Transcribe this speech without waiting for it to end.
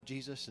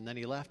Jesus, and then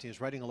he left. He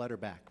was writing a letter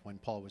back when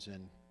Paul was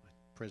in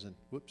prison.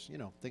 Whoops,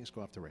 things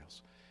go off the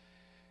rails.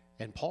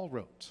 And Paul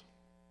wrote,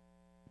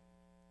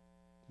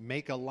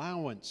 make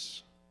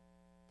allowance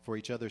for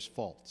each other's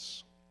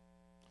faults,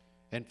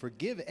 and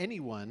forgive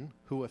anyone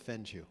who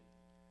offends you.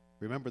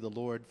 Remember, the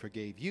Lord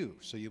forgave you,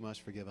 so you must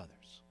forgive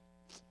others.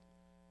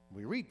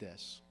 We read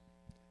this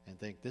and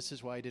think, this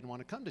is why I didn't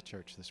want to come to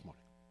church this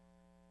morning.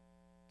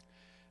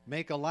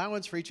 Make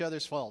allowance for each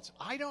other's faults.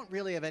 I don't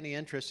really have any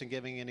interest in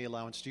giving any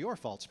allowance to your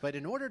faults, but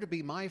in order to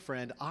be my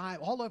friend,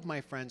 all of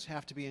my friends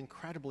have to be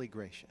incredibly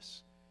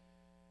gracious.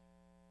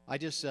 I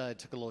just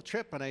took a little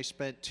trip, and I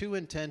spent 2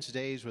 intense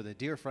days with a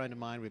dear friend of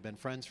mine. We've been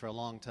friends for a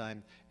long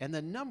time, and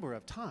the number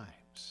of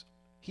times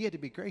he had to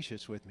be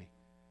gracious with me.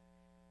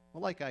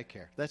 Well, like I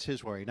care. That's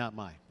his worry, not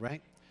mine,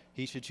 right?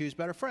 He should choose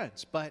better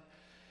friends. But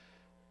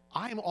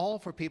I'm all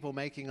for people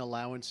making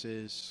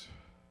allowances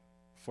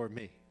for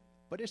me.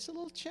 But it's a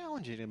little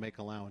challenging to make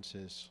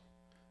allowances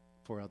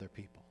for other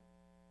people.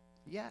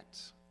 Yet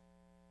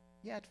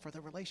for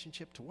the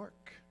relationship to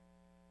work.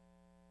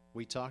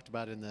 We talked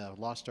about in the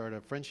Lost Art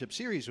of Friendship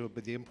series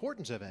but the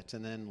importance of it.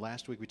 And then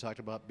last week we talked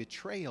about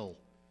betrayal.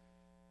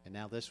 And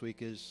now this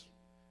week is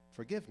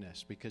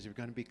forgiveness, because if you're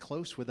going to be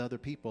close with other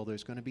people,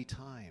 there's going to be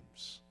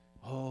times.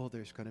 Oh,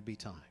 there's going to be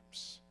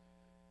times.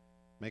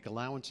 Make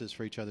allowances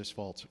for each other's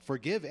faults.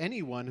 Forgive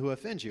anyone who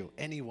offends you.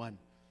 Anyone.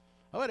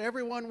 How about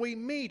everyone we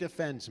meet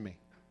offends me?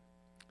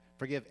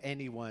 Forgive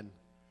anyone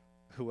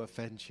who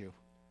offends you.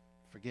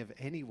 Forgive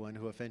anyone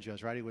who offends you. I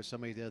was riding with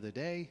somebody the other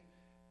day,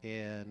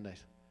 and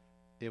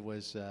it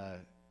was the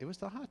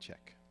hot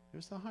chick. It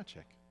was the hot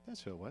chick.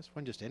 That's who it was. It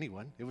wasn't just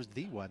anyone. It was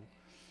the one.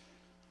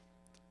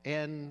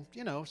 And,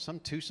 some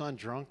Tucson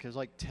drunk. It was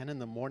like 10 in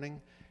the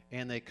morning,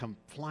 and they come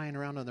flying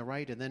around on the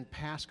right and then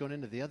pass going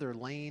into the other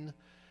lane.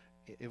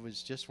 It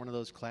was just one of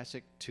those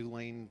classic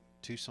 2-lane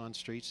Tucson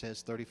streets that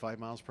has 35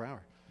 miles per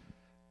hour.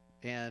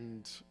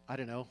 And I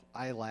don't know,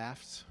 I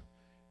laughed,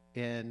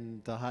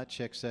 and the hot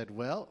chick said,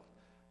 well,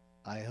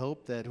 I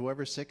hope that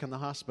whoever's sick in the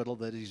hospital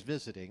that he's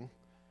visiting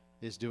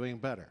is doing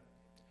better.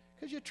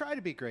 Because you try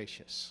to be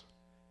gracious,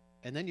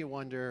 and then you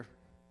wonder,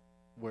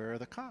 where are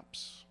the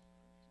cops?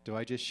 Do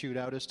I just shoot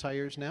out his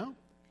tires now?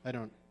 I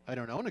don't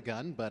own a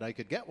gun, but I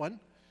could get one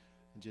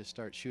and just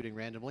start shooting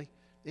randomly.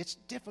 It's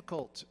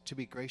difficult to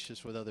be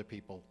gracious with other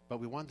people, but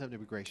we want them to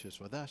be gracious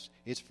with us.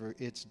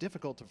 It's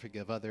difficult to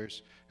forgive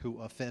others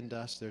who offend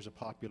us. There's a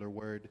popular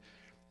word.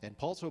 And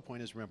Paul's whole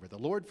point is, remember, the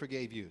Lord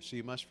forgave you, so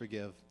you must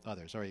forgive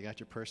others. All right, you got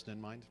your person in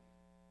mind?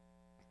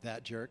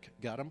 That jerk,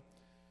 got him?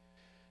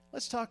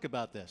 Let's talk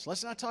about this.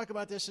 Let's not talk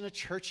about this in a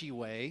churchy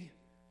way.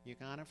 You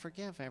got to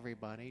forgive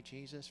everybody.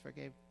 Jesus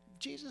forgave.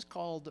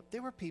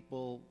 There were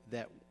people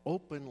that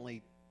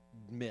openly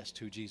missed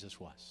who Jesus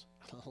was.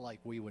 Like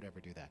we would ever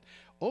do that.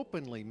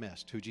 Openly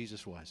missed who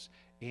Jesus was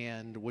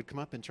and would come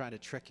up and try to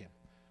trick him.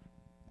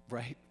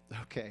 Right?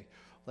 Okay.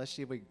 Let's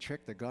see if we can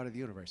trick the God of the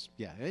universe.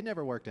 Yeah, it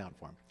never worked out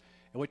for him.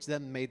 Which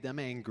then made them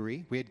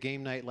angry. We had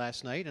game night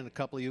last night, and a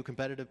couple of you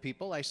competitive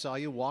people, I saw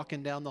you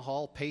walking down the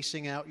hall,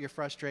 pacing out your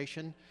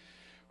frustration.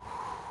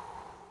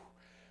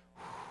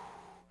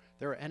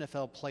 There are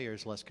NFL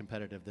players less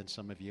competitive than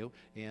some of you,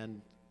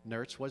 and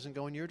Nertz wasn't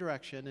going your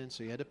direction, and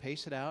so you had to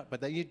pace it out.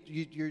 But then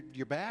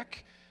you're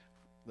back.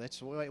 That's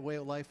the way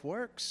life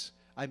works.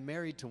 I'm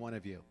married to one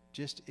of you,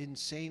 just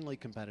insanely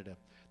competitive.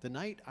 The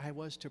night I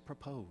was to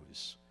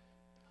propose,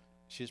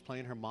 she was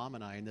playing her mom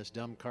and I in this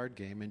dumb card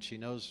game, and she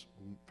knows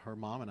her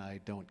mom and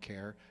I don't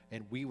care,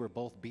 and we were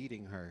both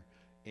beating her.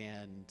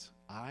 And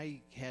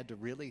I had to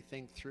really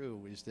think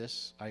through,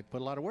 I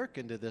put a lot of work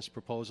into this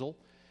proposal.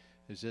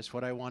 Is this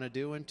what I want to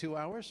do in 2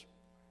 hours?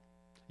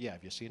 Yeah,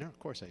 have you seen her? Of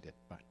course I did.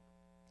 But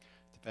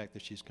the fact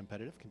that she's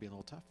competitive can be a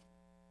little tough.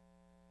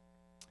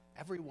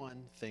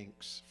 Everyone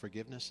thinks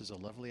forgiveness is a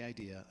lovely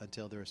idea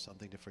until there is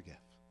something to forgive.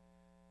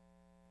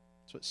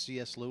 That's what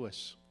C.S.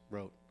 Lewis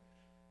wrote.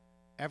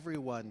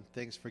 Everyone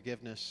thinks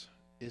forgiveness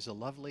is a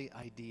lovely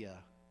idea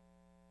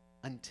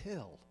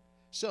until.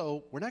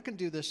 So we're not going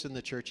to do this in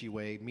the churchy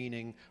way,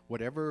 meaning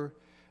whatever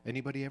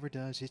anybody ever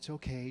does, it's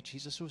okay.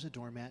 Jesus was a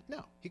doormat.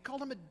 No, he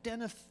called him a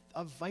den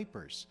of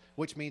vipers,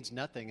 which means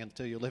nothing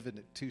until you live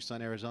in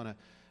Tucson, Arizona.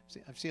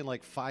 I've seen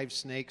like 5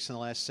 snakes in the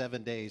last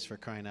 7 days, for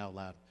crying out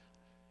loud.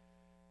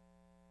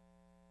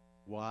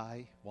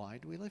 Why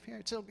do we live here?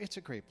 It's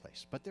a great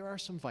place, but there are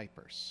some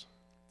vipers.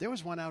 There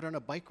was one out on a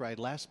bike ride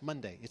last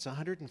Monday. It's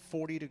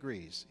 140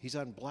 degrees. He's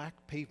on black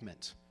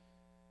pavement.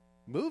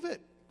 Move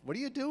it. What are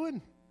you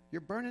doing?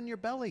 You're burning your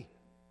belly.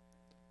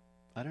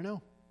 I don't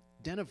know.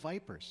 Den of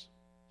vipers.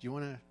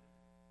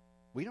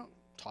 We don't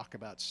talk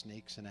about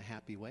snakes in a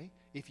happy way.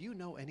 If you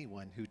know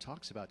anyone who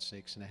talks about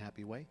snakes in a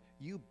happy way,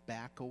 you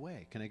back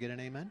away. Can I get an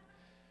amen?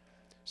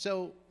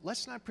 So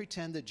let's not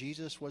pretend that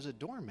Jesus was a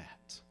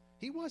doormat.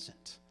 He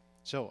wasn't.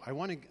 So I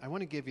want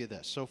to give you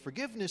this. So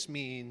forgiveness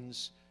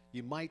means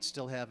you might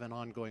still have an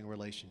ongoing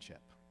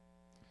relationship.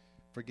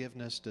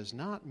 Forgiveness does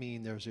not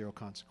mean there are 0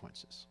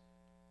 consequences.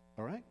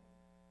 All right?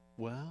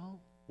 Well,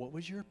 what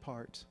was your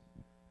part?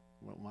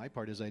 Well, my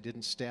part is I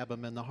didn't stab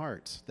him in the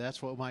heart.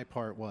 That's what my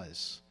part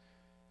was.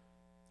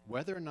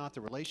 whether or not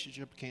the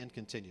relationship can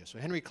continue. So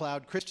Henry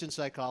Cloud, Christian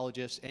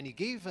psychologist, and he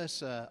gave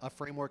us a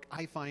framework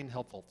I find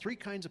helpful. 3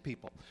 kinds of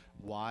people: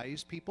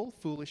 wise people,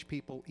 foolish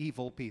people,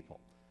 evil people.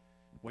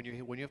 When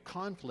you have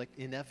conflict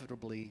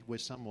inevitably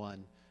with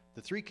someone,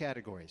 the 3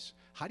 categories.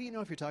 How do you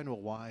know if you're talking to a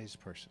wise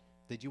person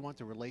that you want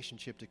the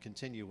relationship to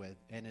continue with?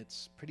 And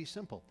it's pretty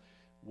simple.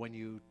 When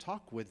you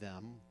talk with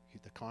them,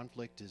 the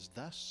conflict is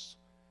thus: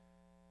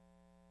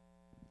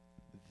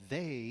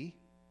 they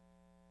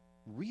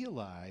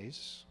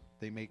realize,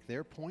 they make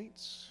their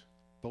points,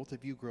 both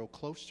of you grow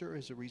closer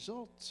as a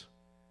result.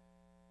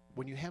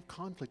 When you have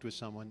conflict with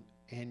someone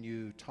and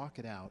you talk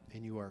it out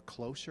and you are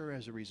closer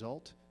as a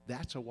result,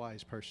 that's a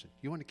wise person.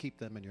 You want to keep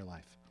them in your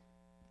life.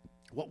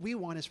 What we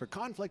want is for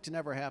conflict to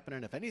never happen,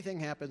 and if anything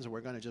happens,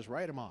 we're going to just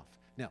write them off.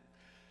 No.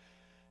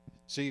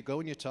 So you go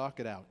and you talk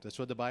it out. That's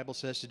what the Bible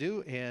says to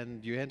do,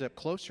 and you end up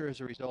closer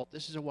as a result.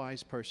 This is a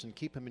wise person.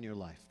 Keep him in your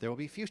life. There will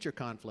be future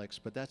conflicts,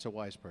 but that's a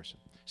wise person.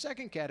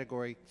 Second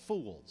category,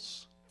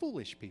 fools,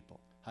 foolish people.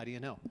 How do you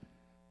know?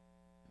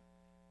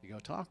 You go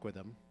talk with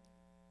them,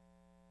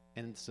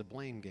 and it's a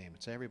blame game.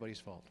 It's everybody's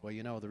fault. Well,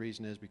 you know, the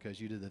reason is because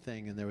you did the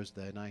thing,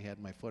 and I had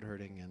my foot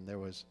hurting, and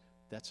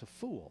that's a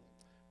fool.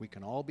 We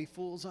can all be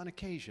fools on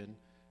occasion,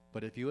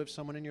 but if you have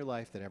someone in your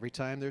life that every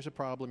time there's a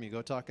problem, you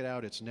go talk it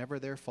out, it's never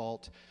their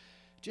fault,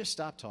 just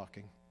stop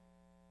talking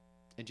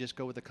and just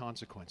go with the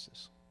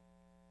consequences.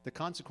 The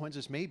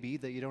consequences may be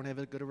that you don't have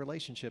as good a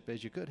relationship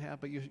as you could have,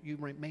 but you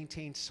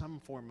maintain some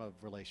form of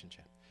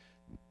relationship.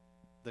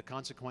 The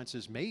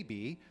consequences may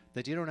be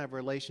that you don't have a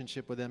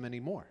relationship with them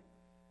anymore.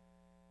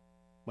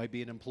 Might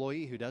be an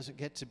employee who doesn't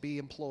get to be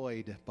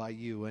employed by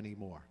you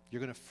anymore.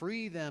 You're going to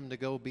free them to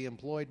go be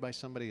employed by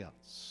somebody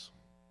else.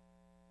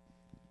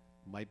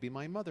 Might be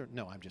my mother.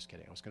 No, I'm just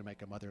kidding. I was going to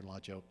make a mother-in-law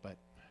joke, but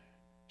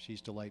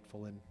she's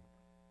delightful and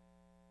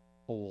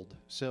old.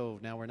 So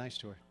now we're nice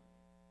to her.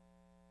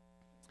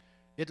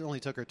 It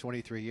only took her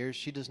 23 years.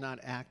 She does not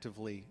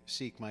actively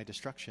seek my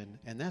destruction,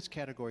 and that's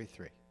category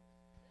 3.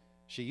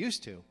 She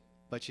used to,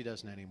 but she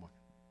doesn't anymore.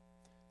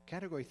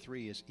 Category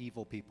 3 is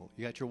evil people.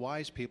 You got your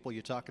wise people,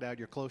 you talk it out,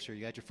 you're closer.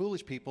 You got your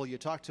foolish people, you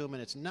talk to them,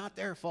 and it's not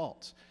their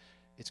fault.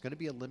 It's going to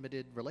be a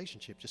limited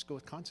relationship. Just go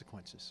with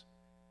consequences.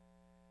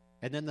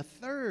 And then the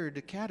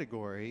third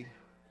category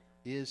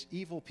is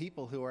evil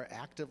people who are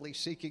actively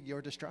seeking your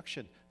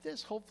destruction.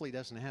 This hopefully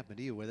doesn't happen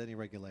to you with any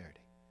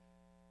regularity.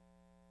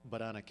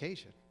 But on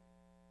occasion,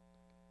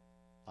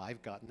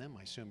 I've gotten them,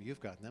 I assume you've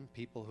gotten them,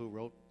 people who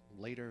wrote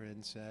later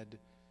and said,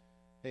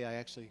 hey, I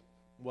actually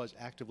was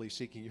actively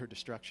seeking your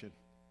destruction.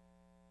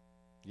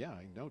 Yeah,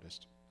 I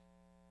noticed.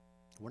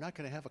 We're not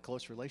going to have a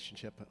close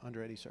relationship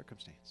under any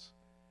circumstance.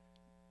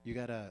 You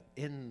got to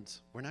end.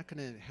 We're not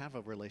going to have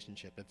a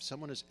relationship. If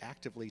someone is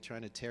actively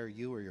trying to tear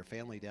you or your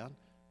family down,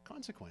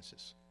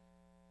 consequences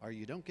are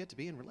you don't get to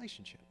be in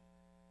relationship.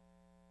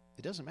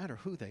 It doesn't matter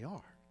who they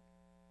are.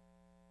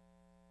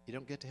 You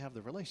don't get to have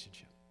the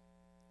relationship.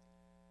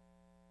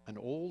 An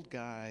old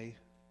guy,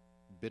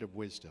 bit of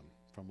wisdom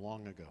from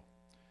long ago.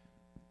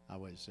 I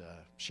was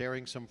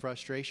sharing some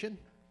frustration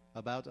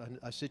about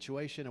a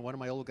situation, and one of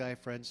my old guy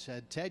friends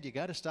said, Ted, you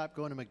got to stop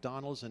going to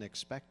McDonald's and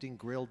expecting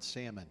grilled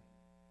salmon.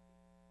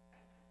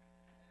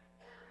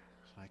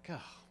 It's like,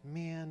 oh,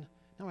 man,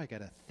 now I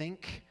got to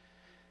think.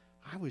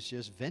 I was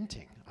just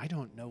venting. I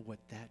don't know what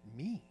that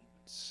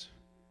means.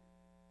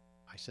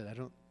 I said, I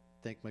don't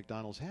think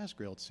McDonald's has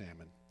grilled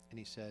salmon. And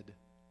he said,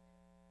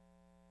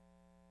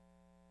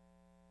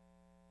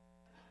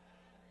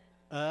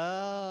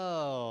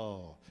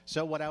 oh.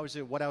 So what I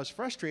was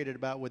frustrated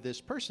about with this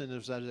person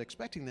is I was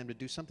expecting them to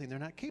do something they're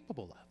not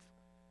capable of.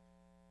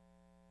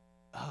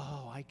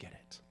 Oh, I get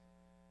it.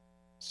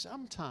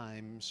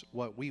 Sometimes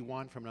what we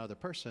want from another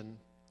person,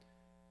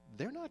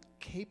 they're not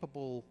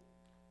capable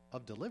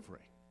of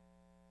delivering.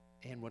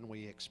 And when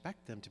we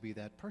expect them to be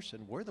that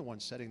person, we're the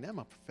ones setting them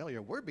up for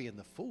failure. We're being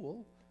the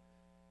fool.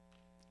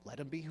 Let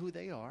them be who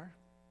they are.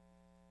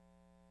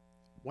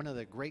 One of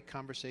the great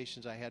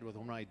conversations I had with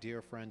one of my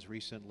dear friends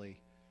recently,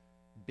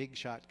 big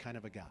shot kind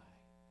of a guy,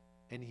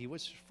 and he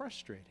was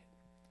frustrated.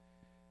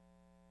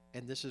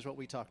 And this is what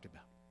we talked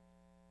about.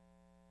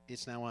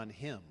 It's now on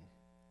him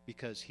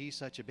because he's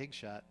such a big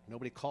shot,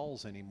 nobody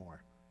calls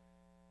anymore.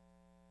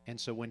 And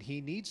so when he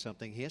needs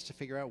something, he has to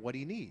figure out what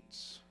he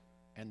needs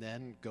and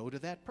then go to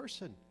that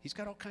person. He's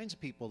got all kinds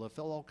of people that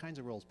fill all kinds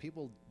of roles,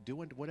 people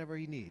doing whatever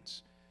he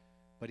needs.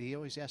 But he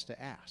always has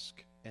to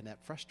ask, and that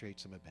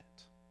frustrates him a bit.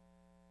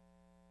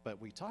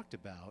 But we talked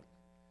about,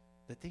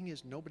 the thing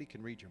is, nobody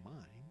can read your mind.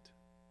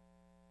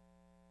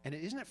 And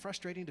isn't it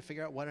frustrating to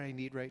figure out what I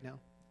need right now?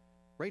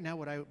 Right now,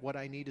 what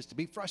I need is to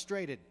be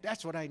frustrated.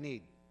 That's what I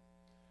need.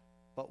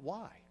 But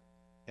why?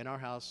 In our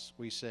house,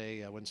 we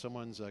say, when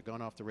someone's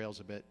gone off the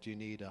rails a bit, do you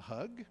need a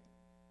hug?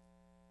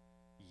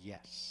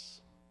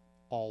 Yes.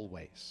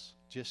 Always.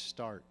 Just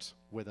start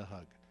with a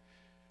hug.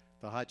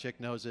 The hot chick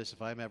knows this.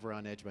 If I'm ever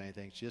on edge by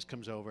anything, she just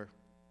comes over,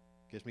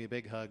 gives me a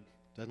big hug,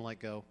 doesn't let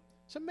go.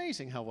 It's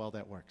amazing how well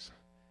that works.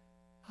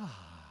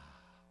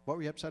 What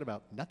were you upset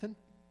about? Nothing?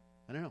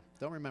 I don't know.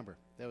 Don't remember.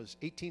 That was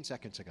 18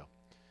 seconds ago.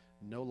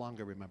 no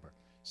longer remember.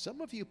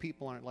 Some of you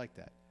people aren't like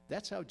that.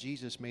 That's how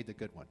Jesus made the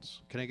good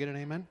ones. Can I get an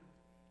amen?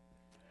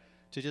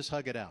 To just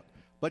hug it out.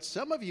 But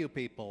some of you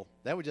people,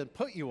 that would just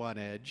put you on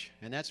edge,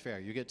 and that's fair.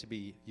 You get to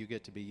be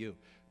you.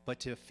 But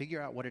to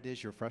figure out what it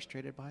is you're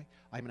frustrated by,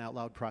 I'm an out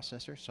loud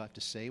processor, so I have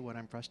to say what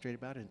I'm frustrated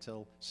about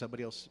until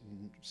somebody else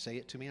say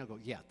it to me. I'll go,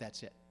 yeah,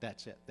 that's it.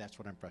 That's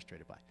what I'm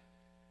frustrated by.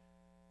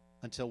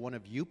 Until one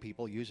of you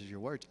people uses your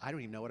words, I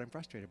don't even know what I'm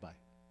frustrated by.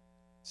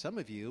 Some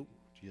of you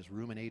just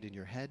ruminate in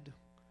your head,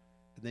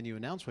 and then you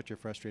announce what you're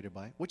frustrated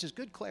by, which is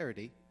good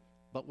clarity,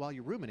 but while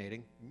you're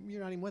ruminating,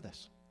 you're not even with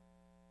us.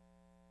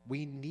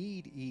 We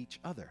need each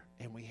other,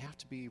 and we have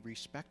to be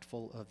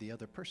respectful of the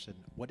other person.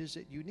 What is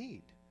it you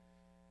need?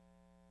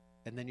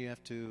 And then you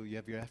have to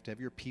have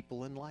your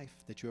people in life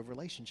that you have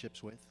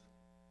relationships with.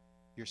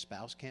 Your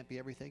spouse can't be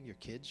everything. Your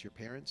kids, your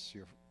parents,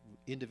 your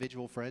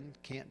individual friend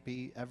can't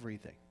be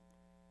everything.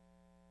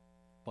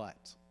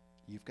 But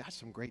you've got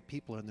some great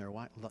people in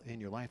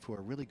your life who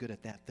are really good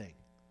at that thing.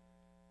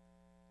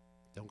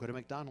 Don't go to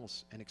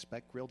McDonald's and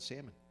expect grilled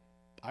salmon.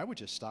 I would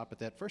just stop at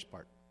that first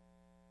part.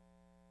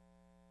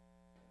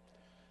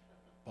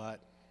 But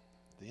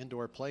the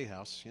indoor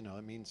playhouse,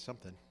 it means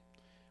something.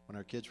 When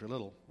our kids were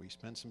little, we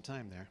spent some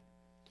time there.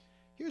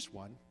 Here's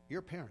one,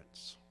 your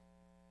parents.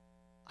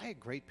 I had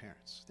great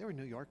parents. They were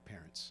New York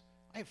parents.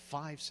 I have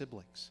 5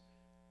 siblings.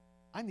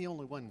 I'm the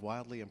only one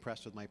wildly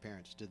impressed with my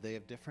parents. Did they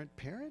have different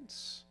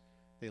parents?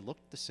 They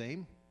looked the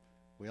same.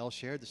 We all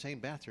shared the same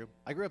bathroom.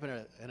 I grew up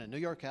in a New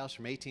York house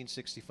from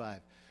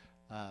 1865.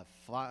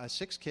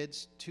 6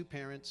 kids, 2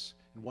 parents,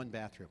 and 1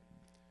 bathroom.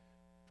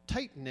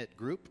 Tight-knit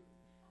group.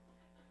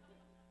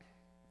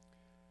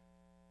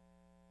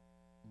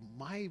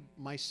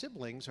 My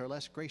siblings are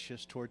less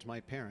gracious towards my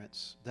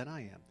parents than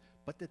I am.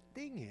 But the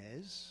thing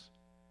is,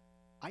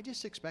 I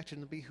just expected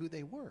them to be who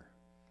they were.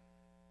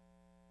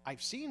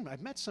 I've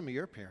met some of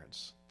your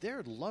parents.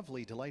 They're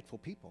lovely, delightful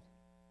people.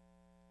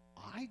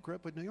 I grew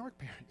up with New York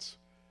parents.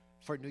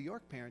 For New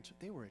York parents,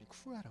 they were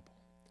incredible.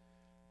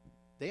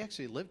 They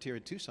actually lived here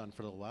in Tucson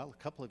for a little while.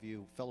 A couple of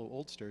you fellow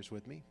oldsters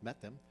with me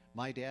met them.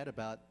 My dad,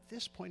 about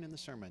this point in the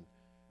sermon,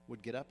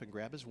 would get up and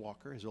grab his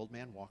walker, his old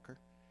man walker,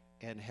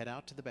 and head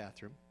out to the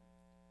bathroom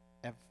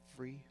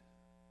every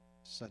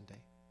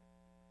Sunday.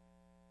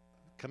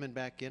 Coming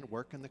back in,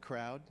 working the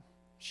crowd,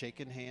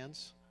 shaking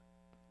hands.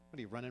 What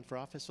are you, running for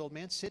office, old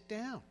man? Sit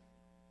down.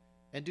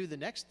 And do the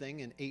next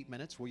thing in 8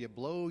 minutes where you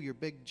blow your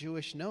big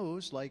Jewish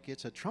nose like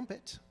it's a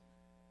trumpet.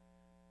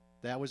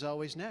 That was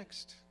always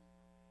next.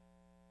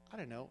 I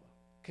don't know.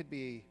 Could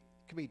be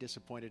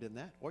disappointed in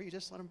that. Or you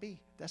just let him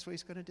be. That's what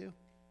he's going to do.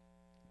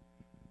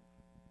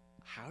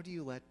 How do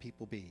you let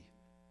people be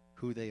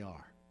who they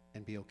are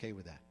and be okay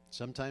with that?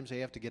 Sometimes they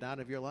have to get out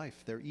of your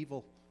life. They're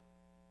evil.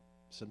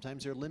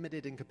 Sometimes they're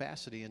limited in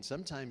capacity, and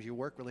sometimes you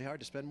work really hard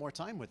to spend more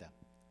time with them.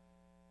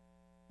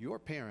 Your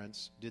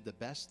parents did the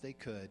best they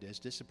could, as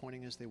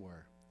disappointing as they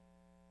were,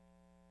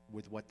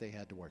 with what they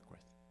had to work with.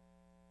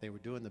 They were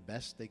doing the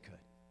best they could.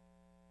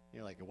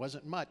 You're like, it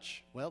wasn't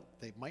much. Well,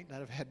 they might not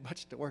have had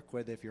much to work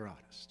with if you're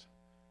honest.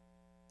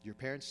 Your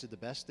parents did the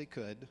best they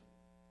could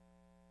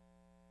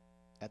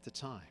at the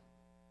time.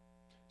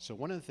 So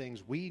one of the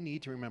things we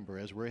need to remember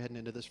as we're heading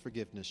into this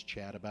forgiveness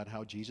chat about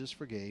how Jesus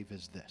forgave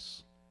is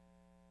this.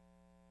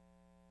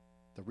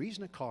 The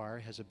reason a car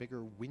has a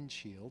bigger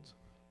windshield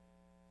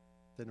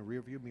than a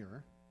rearview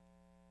mirror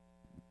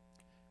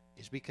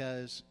is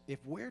because if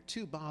we're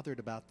too bothered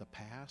about the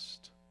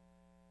past,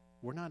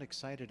 we're not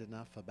excited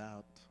enough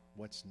about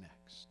what's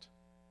next.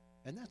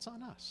 And that's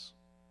on us.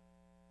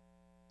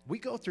 We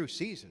go through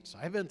seasons.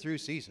 I've been through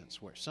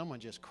seasons where someone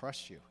just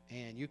crushed you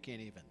and you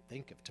can't even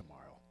think of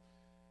tomorrow.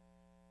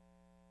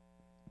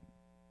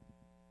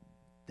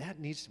 That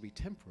needs to be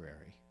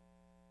temporary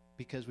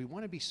because we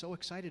want to be so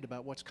excited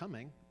about what's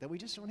coming that we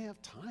just don't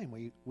have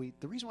time.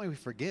 The reason why we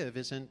forgive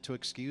isn't to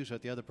excuse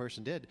what the other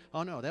person did.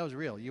 Oh, no, that was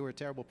real. You were a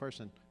terrible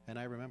person, and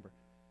I remember.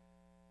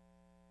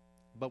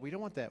 But we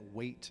don't want that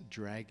weight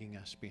dragging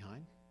us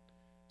behind.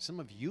 Some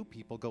of you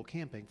people go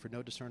camping for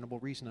no discernible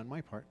reason on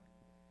my part.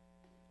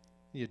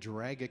 You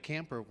drag a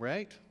camper,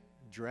 right?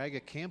 Drag a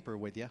camper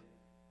with you.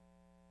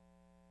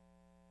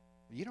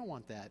 You don't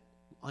want that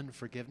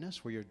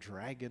unforgiveness where you're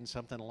dragging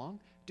something along.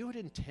 Do it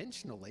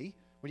intentionally.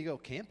 When you go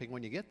camping,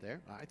 when you get there,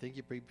 I think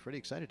you'd be pretty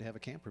excited to have a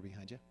camper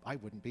behind you. I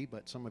wouldn't be,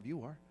 but some of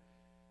you are.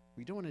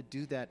 We don't want to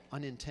do that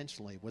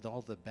unintentionally with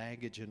all the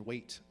baggage and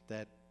weight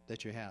that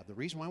you have. The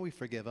reason why we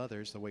forgive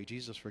others the way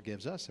Jesus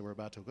forgives us that we're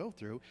about to go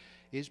through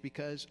is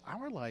because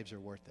our lives are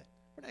worth it.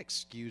 We're not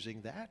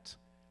excusing that.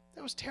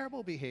 That was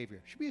terrible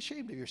behavior. You should be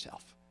ashamed of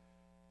yourself.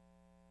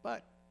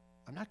 But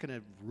I'm not going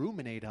to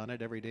ruminate on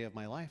it every day of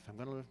my life. I'm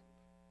going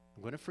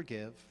to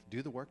forgive,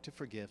 do the work to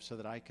forgive so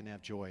that I can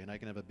have joy and I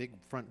can have a big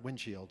front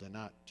windshield and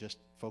not just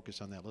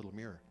focus on that little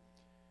mirror.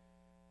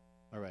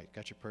 All right,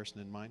 got your person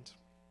in mind?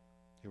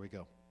 Here we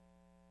go.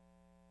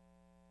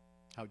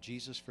 How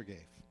Jesus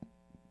forgave.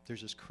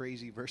 There's this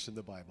crazy verse in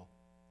the Bible.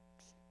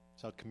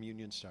 That's how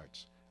communion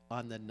starts.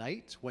 On the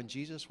night when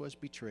Jesus was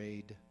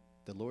betrayed,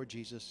 the Lord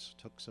Jesus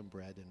took some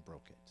bread and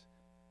broke it.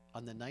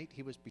 On the night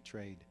he was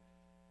betrayed,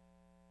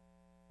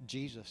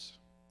 Jesus,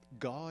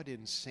 God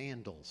in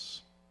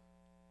sandals,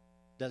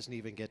 doesn't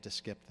even get to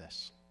skip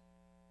this.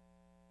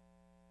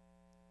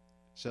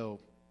 So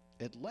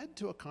it led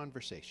to a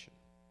conversation.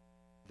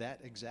 That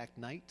exact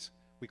night,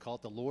 we call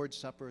it the Lord's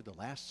Supper, the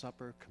Last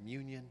Supper,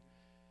 communion.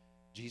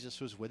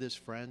 Jesus was with his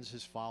friends,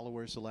 his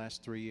followers the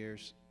last 3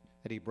 years.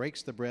 And he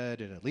breaks the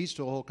bread, and it leads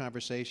to a whole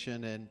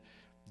conversation. And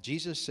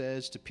Jesus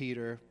says to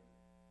Peter,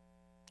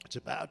 it's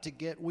about to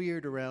get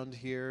weird around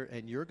here,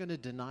 and you're going to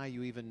deny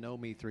you even know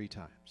me 3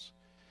 times.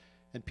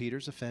 And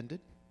Peter's offended.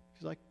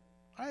 He's like,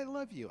 I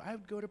love you. I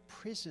would go to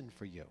prison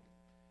for you.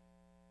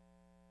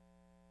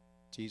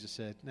 Jesus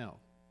said, no,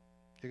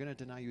 you're going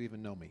to deny you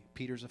even know me.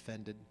 Peter's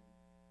offended.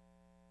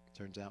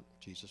 Turns out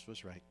Jesus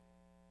was right.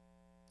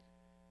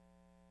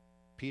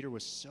 Peter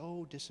was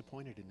so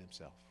disappointed in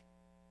himself.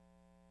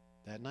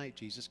 That night,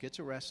 Jesus gets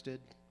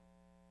arrested,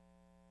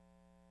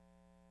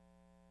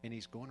 and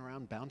he's going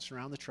around, bouncing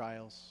around the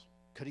trials.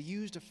 Could have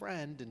used a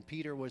friend, and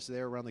Peter was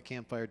there around the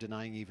campfire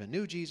denying he even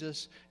knew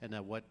Jesus, and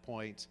at what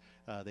point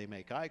they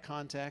make eye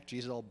contact.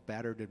 Jesus all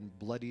battered and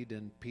bloodied,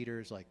 and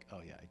Peter's like,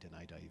 oh yeah, I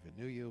denied I even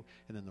knew you.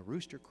 And then the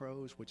rooster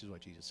crows, which is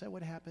what Jesus said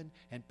would happen,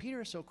 and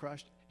Peter is so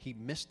crushed, he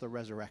missed the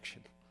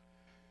resurrection.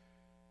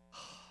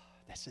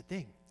 That's the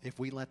thing. If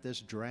we let this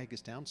drag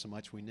us down so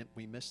much,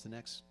 we miss the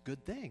next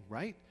good thing,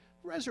 right?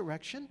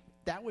 Resurrection,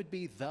 that would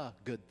be the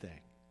good thing.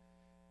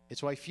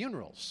 It's why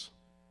funerals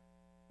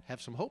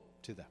have some hope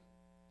to them.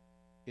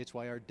 It's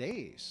why our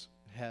days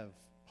have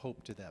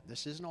hope to them.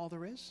 This isn't all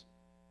there is.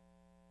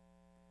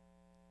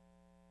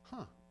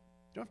 You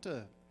don't have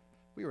to.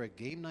 We were at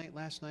game night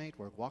last night.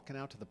 We're walking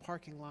out to the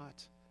parking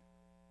lot.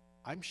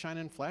 I'm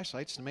shining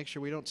flashlights to make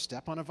sure we don't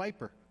step on a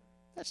viper.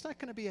 That's not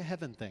going to be a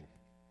heaven thing,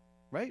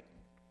 right?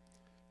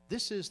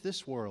 This is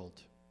this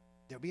world.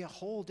 There'll be a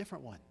whole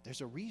different one.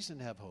 There's a reason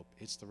to have hope.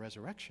 It's the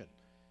resurrection.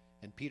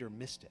 And Peter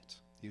missed it.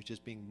 He was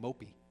just being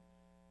mopey.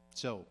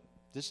 So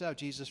this is how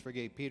Jesus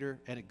forgave Peter,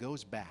 and it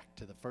goes back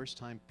to the first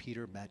time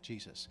Peter met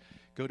Jesus.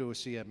 Go to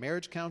see a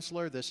marriage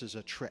counselor. This is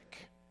a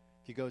trick.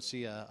 If you go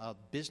see a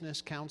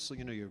business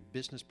counselor, your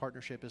business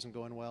partnership isn't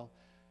going well,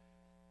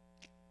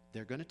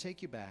 they're going to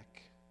take you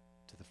back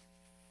to the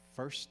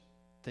first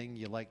thing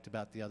you liked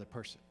about the other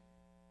person.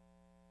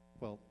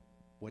 Well,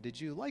 what did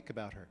you like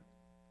about her?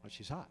 Well,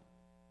 she's hot.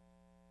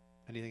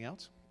 Anything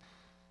else?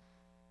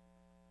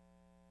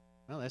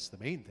 Well, that's the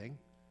main thing.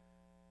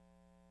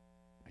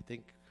 I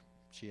think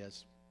she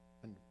has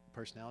a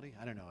personality.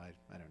 I don't know.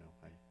 I don't know.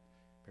 I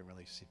haven't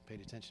really paid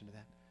attention to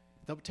that.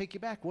 They'll take you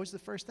back. What's the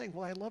first thing?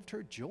 Well, I loved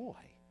her joy.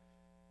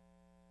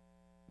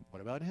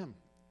 What about him?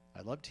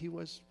 I loved he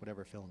was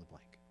whatever, fill in the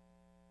blank.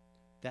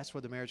 That's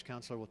where the marriage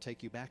counselor will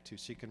take you back to,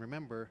 so you can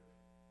remember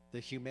the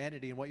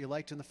humanity and what you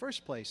liked in the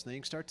first place. And then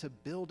you can start to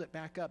build it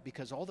back up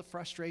because all the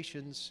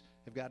frustrations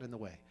have gotten in the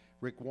way.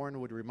 Rick Warren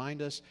would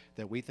remind us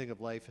that we think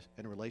of life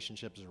and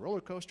relationships as a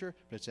roller coaster,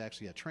 but it's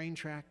actually a train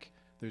track.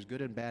 There's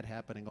good and bad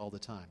happening all the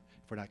time.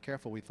 If we're not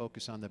careful, we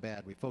focus on the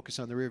bad. We focus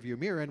on the rearview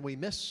mirror, and we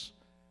miss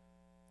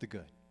the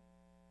good.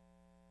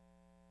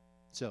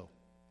 So,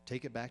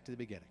 take it back to the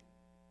beginning.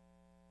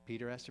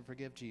 Peter has to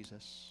forgive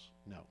Jesus.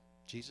 No.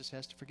 Jesus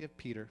has to forgive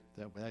Peter.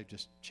 That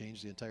just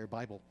changed the entire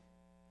Bible.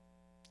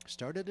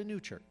 Started a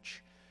new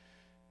church.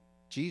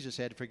 Jesus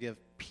had to forgive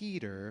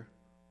Peter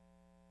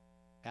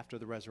after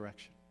the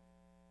resurrection.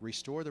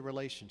 Restore the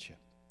relationship.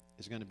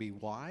 Is it going to be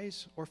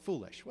wise or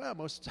foolish? Well,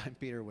 most of the time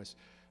Peter was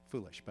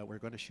foolish, but we're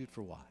going to shoot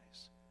for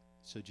wise.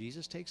 So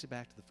Jesus takes it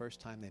back to the first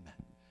time they met.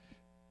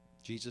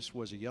 Jesus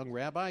was a young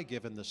rabbi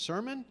given the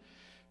sermon.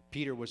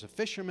 Peter was a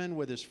fisherman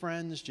with his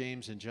friends,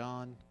 James and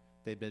John.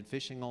 They'd been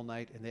fishing all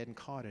night and they hadn't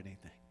caught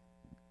anything.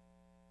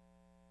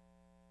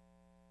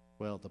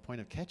 Well, the point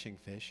of catching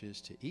fish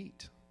is to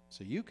eat,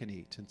 so you can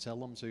eat and sell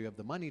them so you have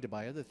the money to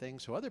buy other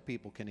things so other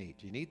people can eat.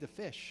 You need the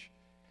fish.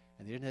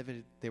 And they didn't have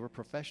any, they were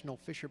professional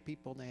fisher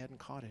people and they hadn't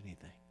caught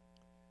anything.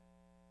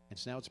 And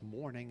so now it's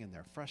morning and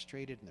they're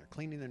frustrated and they're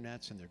cleaning their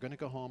nets and they're going to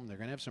go home, they're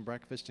going to have some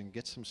breakfast and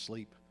get some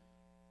sleep.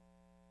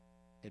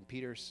 And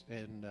Peter's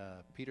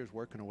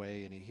working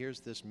away and he hears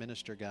this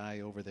minister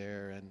guy over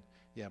there, and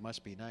yeah, it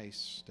must be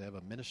nice to have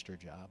a minister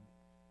job.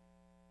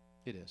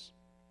 It is.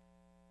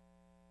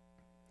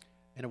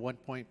 And at one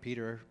point,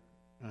 Peter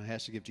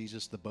has to give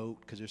Jesus the boat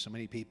because there's so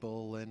many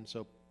people, and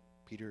so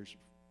Peter's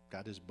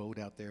got his boat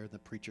out there, and the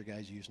preacher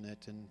guy's using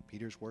it, and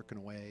Peter's working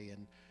away,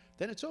 and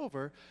then it's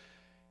over.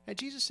 And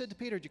Jesus said to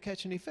Peter, did you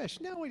catch any fish?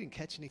 No, we didn't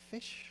catch any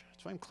fish.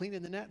 That's why I'm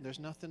cleaning the net, and there's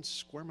nothing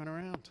squirming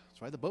around. That's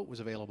why the boat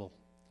was available.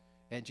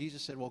 And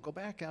Jesus said, well, go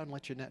back out and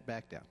let your net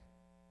back down.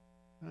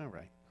 All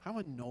right. How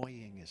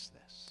annoying is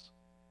this?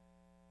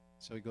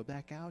 So we go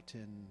back out,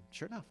 and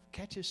sure enough,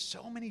 catches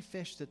so many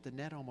fish that the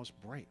net almost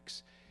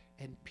breaks.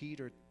 And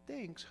Peter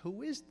thinks,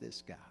 who is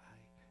this guy?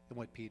 And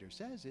what Peter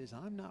says is,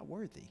 I'm not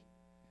worthy.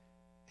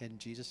 And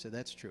Jesus said,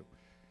 that's true.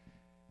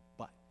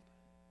 But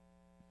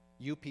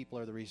you people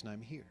are the reason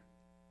I'm here.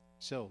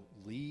 So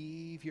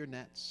leave your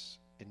nets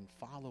and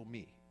follow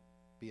me.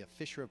 Be a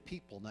fisher of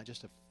people, not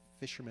just a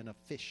fisherman of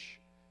fish.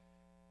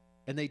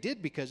 And they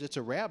did because it's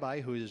a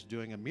rabbi who is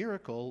doing a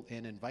miracle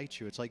and invites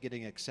you. It's like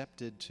getting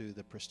accepted to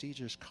the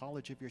prestigious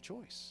college of your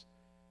choice.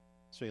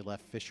 So he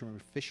left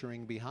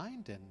fishing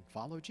behind and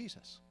followed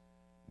Jesus.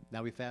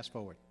 Now we fast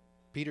forward.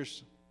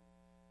 Peter's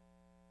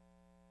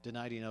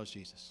denied he knows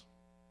Jesus.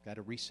 Got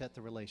to reset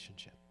the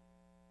relationship.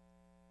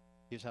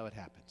 Here's how it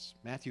happens.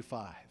 Matthew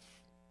 5.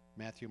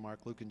 Matthew,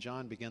 Mark, Luke, and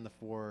John begin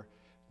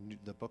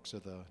the books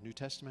of the New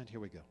Testament. Here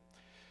we go.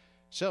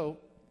 So,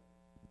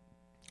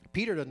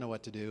 Peter doesn't know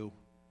what to do.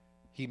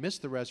 He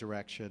missed the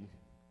resurrection.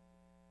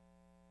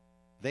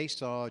 They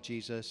saw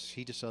Jesus.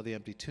 He just saw the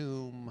empty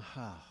tomb.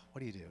 What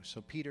do you do? So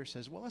Peter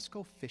says, well, let's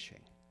go fishing.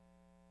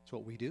 That's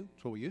what we do.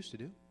 That's what we used to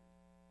do.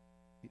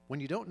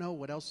 When you don't know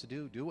what else to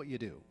do, do what you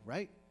do,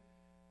 right?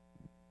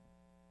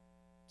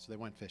 So they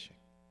went fishing.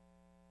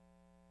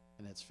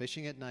 And it's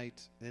fishing at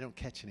night. They don't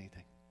catch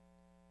anything.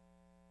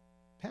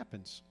 It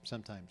happens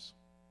sometimes,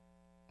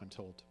 I'm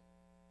told.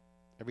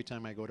 Every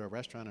time I go to a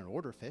restaurant and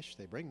order fish,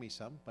 they bring me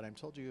some, but I'm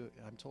told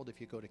if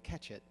you go to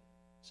catch it,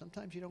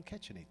 sometimes you don't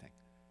catch anything.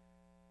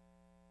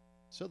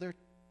 So they're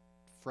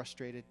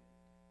frustrated.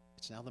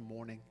 It's now the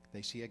morning.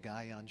 They see a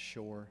guy on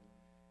shore,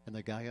 and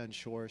the guy on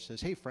shore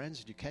says, hey, friends,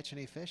 did you catch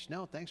any fish?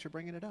 No, thanks for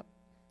bringing it up.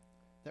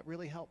 That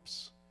really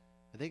helps.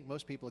 I think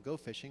most people who go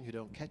fishing who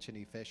don't catch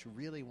any fish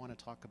really want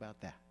to talk about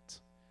that.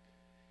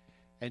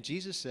 And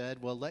Jesus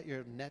said, well, let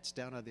your nets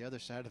down on the other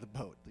side of the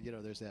boat. You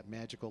know, there's that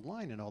magical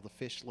line, and all the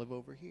fish live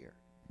over here.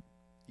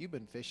 You've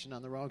been fishing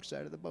on the wrong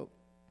side of the boat.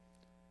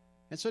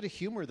 And so to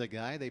humor the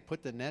guy, they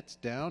put the nets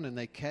down, and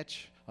they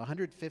catch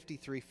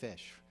 153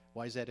 fish.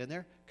 Why is that in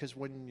there? Because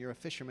when you're a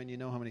fisherman, you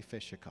know how many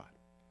fish you caught.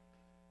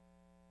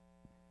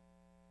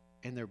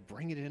 And they're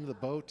bringing it into the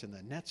boat, and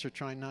the nets are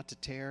trying not to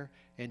tear.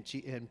 And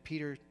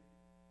Peter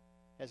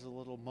has a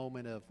little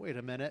moment of, wait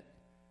a minute.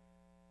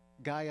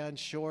 Guy on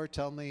shore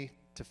tell me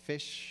to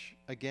fish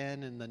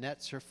again, and the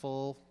nets are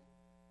full.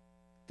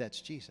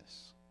 That's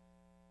Jesus.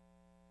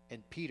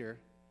 And Peter,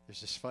 there's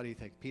this funny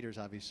thing. Peter's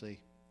obviously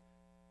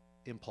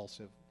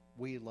impulsive.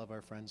 We love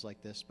our friends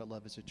like this, but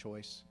love is a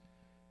choice.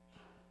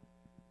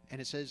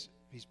 And it says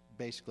he's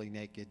basically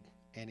naked,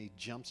 and he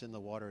jumps in the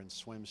water and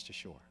swims to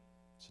shore.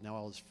 So now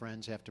all his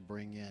friends have to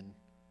bring in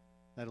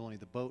not only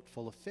the boat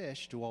full of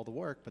fish, do all the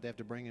work, but they have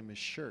to bring him his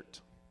shirt.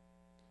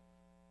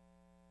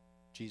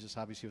 Jesus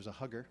obviously was a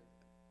hugger.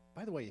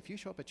 By the way, if you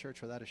show up at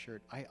church without a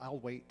shirt, I'll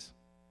wait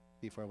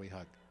before we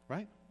hug,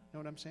 right? Know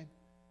what I'm saying?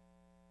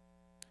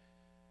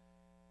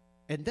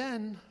 And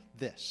then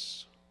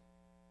this.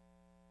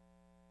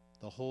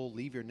 The whole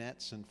leave your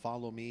nets and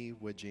follow me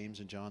with James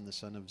and John, the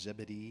son of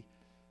Zebedee.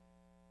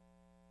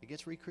 It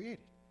gets recreated.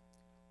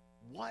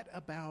 What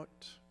about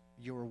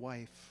your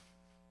wife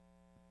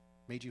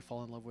made you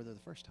fall in love with her the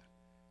first time?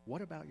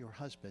 What about your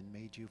husband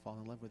made you fall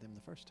in love with him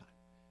the first time?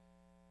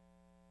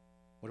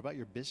 What about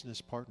your business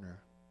partner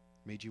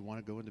made you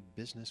want to go into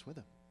business with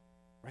him?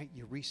 Right?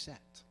 You reset.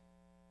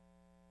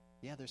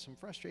 Yeah, there's some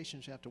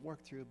frustrations you have to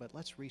work through, but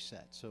let's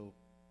reset. So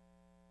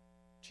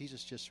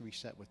Jesus just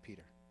reset with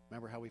Peter.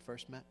 Remember how we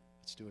first met?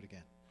 Let's do it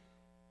again.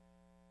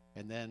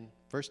 And then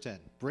verse 10,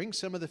 bring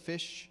some of the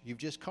fish you've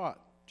just caught,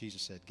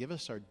 Jesus said. Give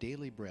us our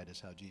daily bread is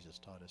how Jesus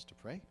taught us to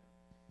pray.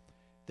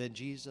 Then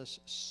Jesus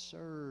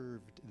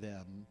served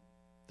them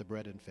the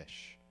bread and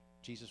fish.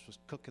 Jesus was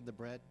cooking the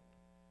bread.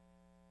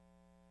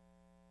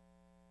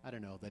 I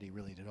don't know that he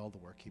really did all the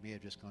work. He may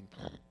have just gone,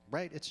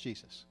 right, it's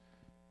Jesus.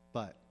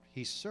 But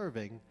he's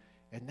serving,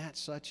 and that's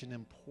such an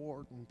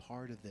important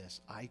part of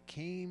this. I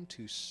came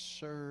to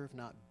serve,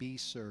 not be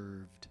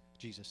served,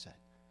 Jesus said.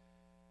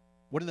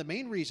 One of the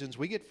main reasons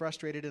we get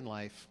frustrated in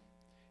life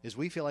is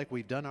we feel like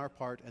we've done our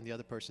part and the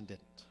other person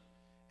didn't.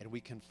 And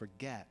we can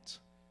forget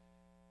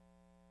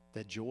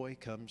that joy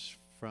comes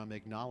from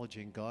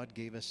acknowledging God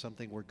gave us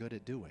something we're good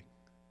at doing.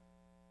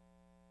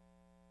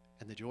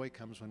 And the joy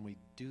comes when we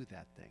do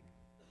that thing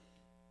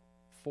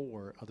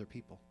for other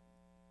people.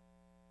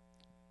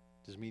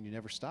 Does it mean you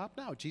never stop?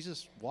 No,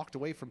 Jesus walked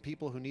away from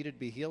people who needed to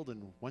be healed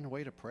and went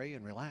away to pray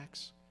and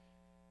relax.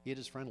 He had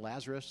his friend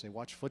Lazarus. They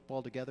watched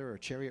football together or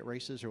chariot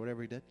races or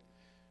whatever he did.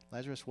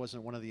 Lazarus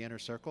wasn't one of the inner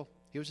circle.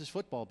 He was his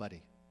football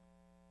buddy.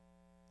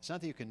 It's not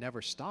that you can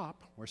never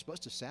stop. We're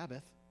supposed to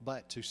Sabbath,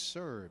 but to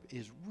serve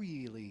is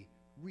really,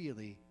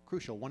 really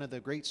crucial. One of the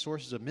great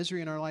sources of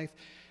misery in our life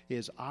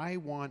is I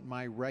want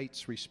my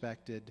rights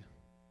respected,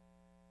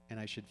 and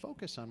I should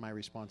focus on my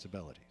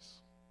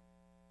responsibilities.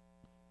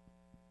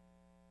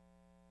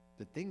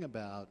 The thing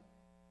about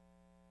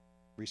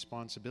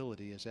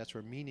responsibility is that's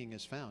where meaning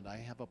is found. I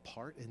have a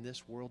part in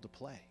this world to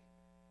play.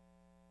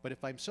 But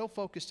if I'm so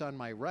focused on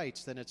my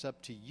rights, then it's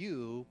up to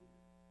you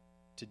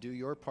to do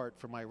your part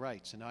for my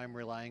rights. And now I'm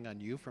relying on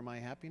you for my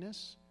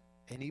happiness.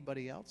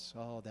 Anybody else?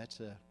 Oh, that's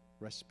a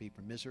recipe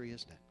for misery,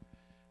 isn't it?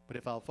 But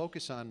if I'll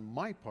focus on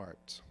my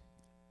part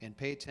and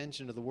pay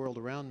attention to the world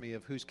around me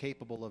of who's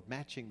capable of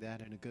matching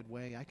that in a good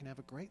way, I can have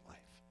a great life.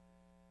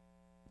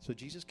 So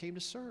Jesus came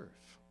to serve.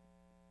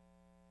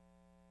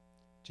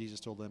 Jesus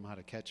told them how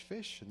to catch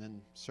fish and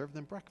then serve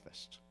them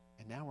breakfast.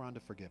 And now we're on to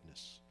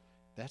forgiveness.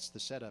 That's the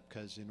setup,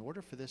 because in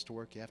order for this to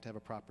work, you have to have a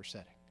proper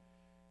setting.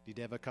 Need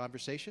to have a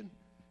conversation?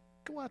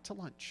 Go out to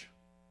lunch.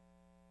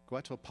 Go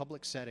out to a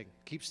public setting.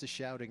 Keeps the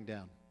shouting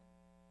down.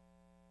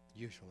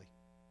 Usually.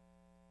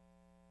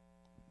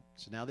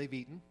 So now they've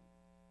eaten.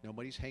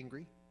 Nobody's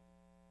hangry.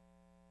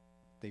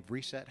 They've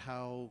reset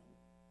how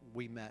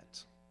we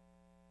met.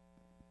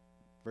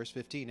 Verse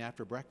 15,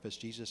 after breakfast,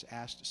 Jesus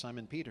asked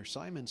Simon Peter,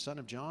 Simon, son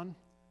of John,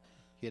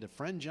 he had a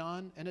friend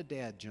John and a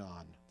dad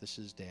John. This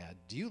is Dad.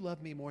 Do you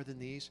love me more than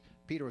these?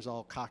 Peter was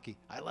all cocky.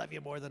 I love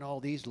you more than all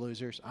these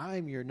losers.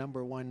 I'm your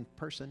number one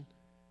person.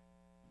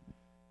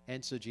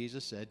 And so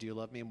Jesus said, do you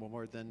love me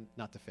more than,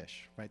 not the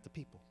fish, right? The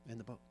people in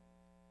the boat.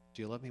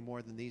 Do you love me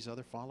more than these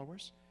other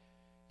followers?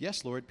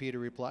 Yes, Lord, Peter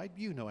replied.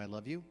 You know I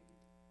love you.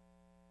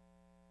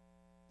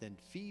 Then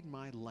feed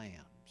my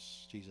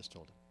lambs, Jesus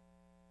told him.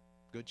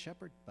 Good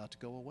shepherd, about to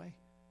go away.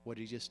 What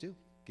did he just do?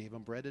 Gave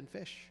him bread and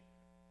fish.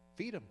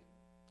 Feed them.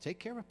 Take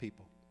care of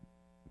people.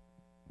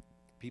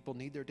 People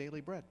need their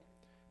daily bread.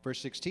 Verse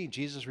 16,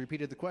 Jesus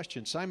repeated the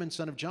question, Simon,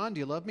 son of John, do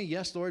you love me?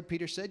 Yes, Lord,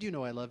 Peter said, you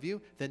know I love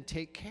you. Then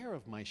take care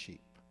of my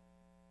sheep.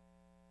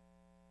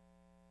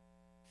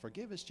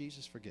 Forgive as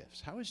Jesus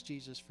forgives. How is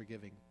Jesus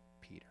forgiving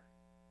Peter?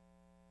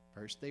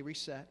 First, they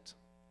reset.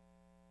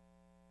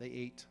 They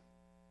ate.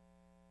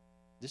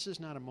 This is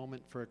not a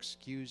moment for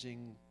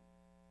excusing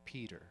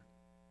Peter.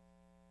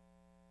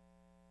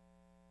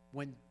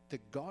 When the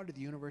God of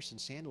the universe in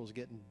sandals was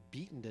getting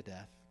beaten to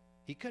death,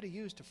 he could have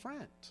used a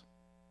friend.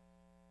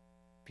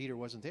 Peter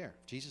wasn't there.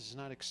 Jesus is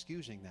not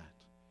excusing that.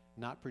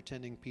 Not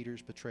pretending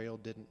Peter's betrayal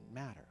didn't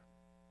matter.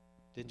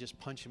 Didn't just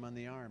punch him on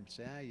the arm and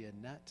say, you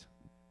nut.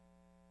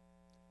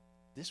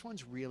 This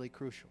one's really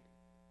crucial.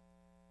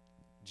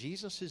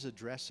 Jesus is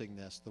addressing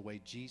this the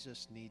way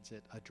Jesus needs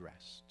it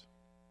addressed.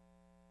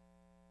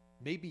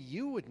 Maybe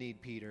you would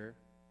need Peter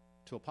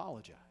to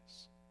apologize.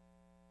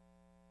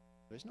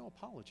 There's no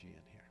apology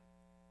in here.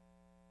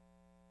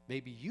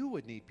 Maybe you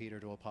would need Peter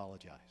to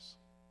apologize.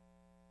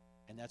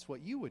 And that's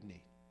what you would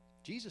need.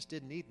 Jesus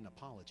didn't need an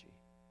apology.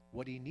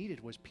 What he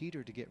needed was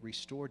Peter to get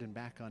restored and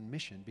back on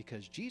mission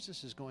because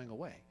Jesus is going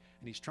away.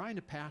 And he's trying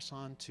to pass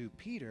on to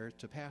Peter,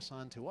 to pass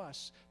on to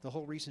us, the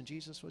whole reason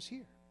Jesus was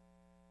here.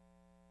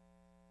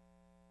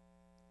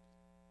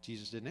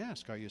 Jesus didn't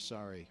ask, are you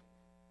sorry?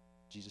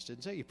 Jesus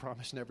didn't say, you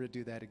promise never to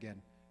do that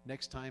again.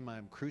 Next time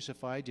I'm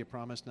crucified, you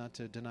promise not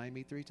to deny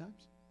me 3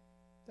 times?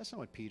 That's not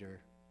what Peter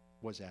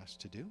was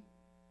asked to do.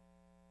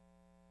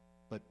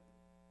 But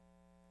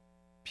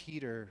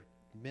Peter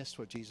missed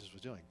what Jesus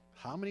was doing.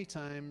 How many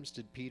times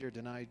did Peter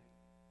deny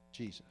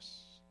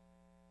Jesus?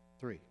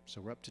 3.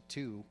 So we're up to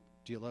 2.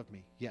 Do you love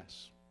me?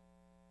 Yes.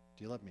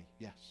 Do you love me?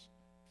 Yes.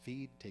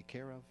 Feed, take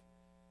care of.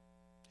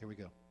 Here we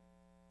go.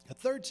 A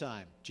 3rd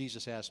time,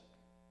 Jesus asked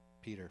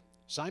Peter,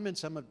 Simon,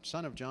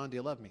 son of John, do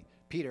you love me?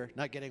 Peter,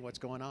 not getting what's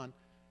going on,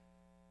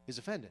 is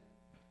offended.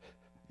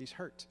 He's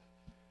hurt.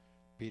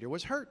 Peter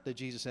was hurt that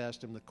Jesus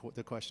asked him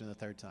the question the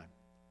 3rd time.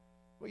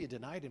 Well, you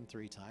denied him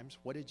 3 times.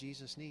 What did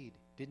Jesus need?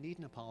 Didn't need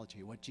an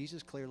apology. What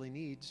Jesus clearly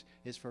needs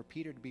is for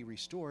Peter to be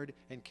restored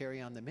and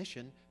carry on the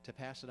mission to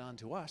pass it on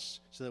to us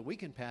so that we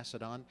can pass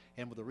it on,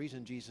 and the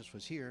reason Jesus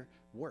was here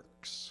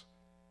works.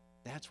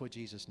 That's what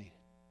Jesus needed.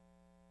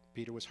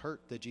 Peter was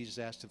hurt that Jesus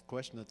asked the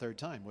question the 3rd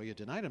time. Well, you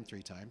denied him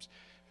 3 times.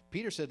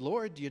 Peter said,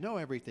 Lord, you know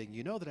everything.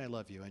 You know that I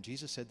love you. And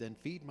Jesus said, then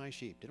feed my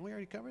sheep. Didn't we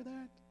already cover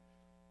that?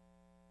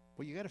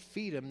 Well, you got to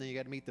feed them, then you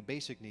got to meet the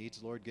basic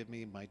needs. Lord, give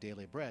me my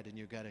daily bread. And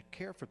you got to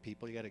care for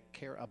people. You got to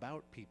care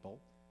about people.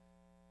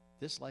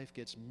 This life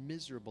gets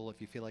miserable if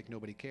you feel like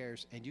nobody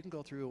cares. And you can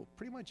go through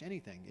pretty much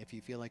anything if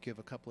you feel like you have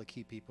a couple of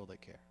key people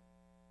that care.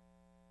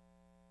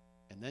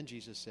 And then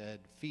Jesus said,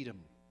 feed them.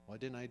 Well,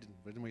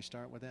 didn't we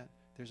start with that?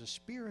 There's a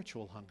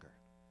spiritual hunger.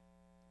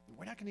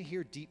 We're not going to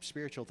hear deep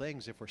spiritual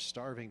things if we're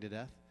starving to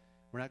death.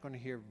 We're not going to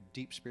hear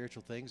deep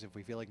spiritual things if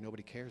we feel like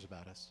nobody cares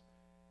about us.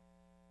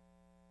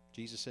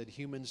 Jesus said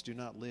humans do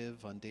not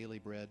live on daily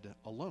bread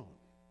alone.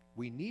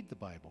 We need the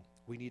Bible.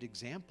 We need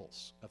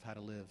examples of how to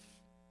live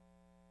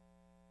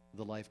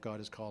the life God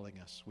is calling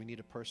us. We need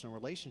a personal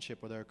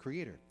relationship with our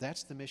Creator.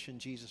 That's the mission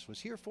Jesus was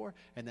here for,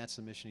 and that's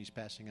the mission he's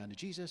passing on to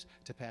Jesus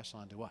to pass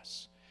on to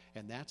us.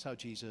 And that's how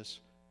Jesus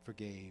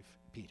forgave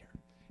Peter.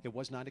 It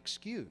was not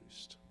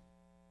excused.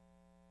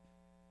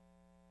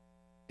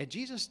 And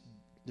Jesus,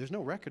 there's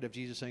no record of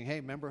Jesus saying, hey,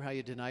 remember how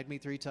you denied me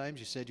 3 times?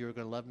 You said you were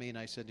going to love me, and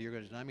I said you're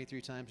going to deny me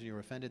 3 times, and you were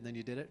offended, and then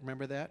you did it.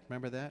 Remember that?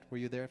 Remember that? Were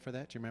you there for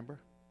that? Do you remember?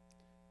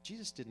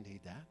 Jesus didn't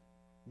need that.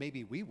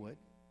 Maybe we would.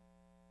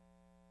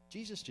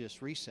 Jesus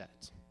just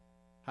resets.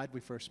 How'd we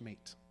first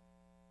meet?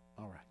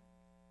 All right.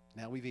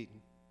 Now we've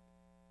eaten.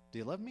 Do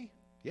you love me?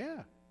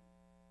 Yeah.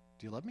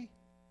 Do you love me?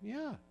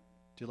 Yeah.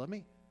 Do you love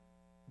me?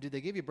 Did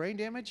they give you brain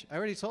damage? I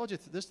already told you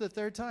this is the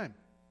 3rd time.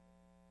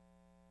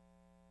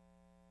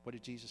 What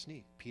did Jesus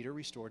need? Peter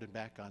restored and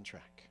back on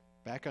track.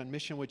 Back on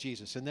mission with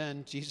Jesus. And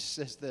then Jesus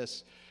says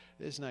this.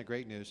 This is not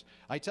great news.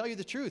 I tell you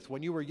the truth.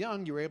 When you were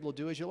young, you were able to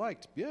do as you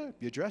liked. Yeah,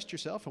 you dressed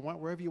yourself and went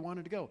wherever you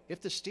wanted to go.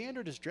 If the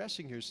standard is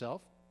dressing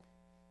yourself,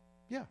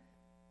 yeah,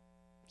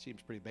 Seems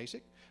pretty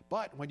basic.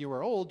 But when you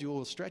are old, you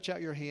will stretch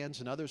out your hands,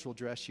 and others will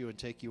dress you and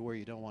take you where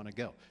you don't want to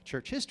go.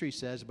 Church history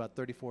says about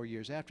 34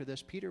 years after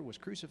this, Peter was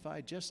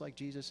crucified just like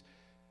Jesus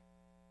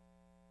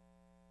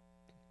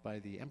by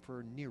the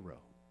Emperor Nero.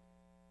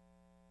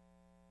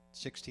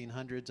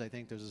 1600s, I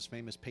think there's this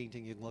famous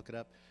painting. You can look it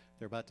up.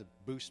 They're about to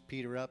boost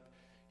Peter up.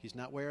 He's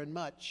not wearing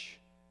much,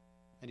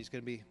 and he's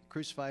going to be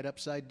crucified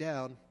upside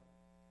down.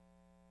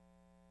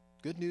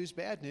 Good news,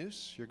 bad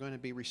news. You're going to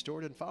be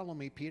restored and follow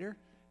me, Peter,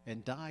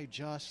 and die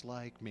just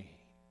like me.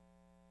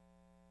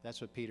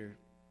 That's what Peter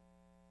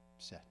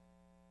said.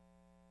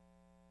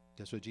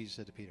 That's what Jesus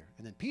said to Peter.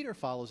 And then Peter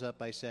follows up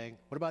by saying,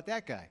 what about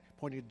that guy?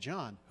 Pointing to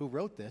John, who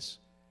wrote this,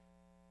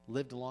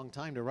 lived a long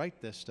time to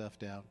write this stuff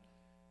down.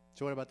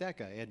 So what about that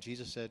guy? And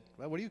Jesus said,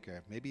 well, what do you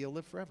care? Maybe he'll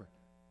live forever.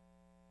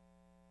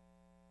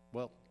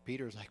 Well,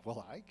 Peter's like,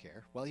 well, I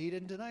care. Well, he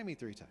didn't deny me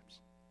 3 times.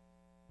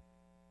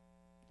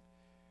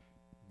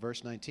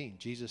 Verse 19,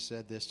 Jesus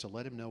said this to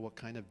let him know what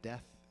kind of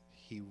death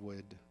he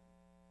would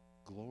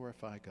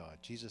glorify God.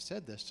 Jesus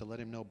said this to let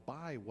him know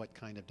by what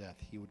kind of death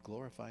he would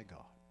glorify God.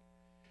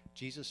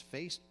 Jesus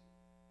faced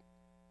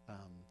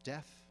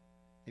death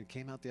and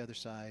came out the other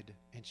side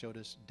and showed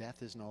us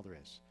death isn't all there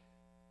is.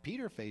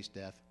 Peter faced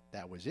death.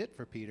 That was it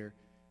for Peter,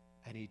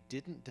 and he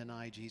didn't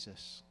deny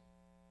Jesus.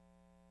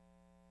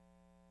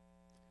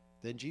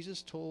 Then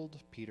Jesus told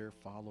Peter,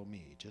 follow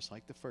me, just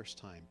like the first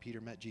time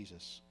Peter met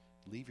Jesus.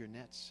 Leave your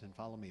nets and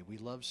follow me. We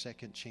love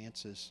second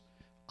chances.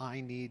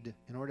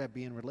 In order to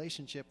be in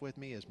relationship with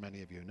me, as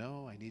many of you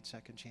know, I need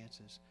second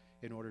chances.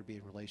 In order to be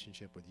in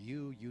relationship with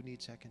you, you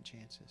need second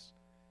chances.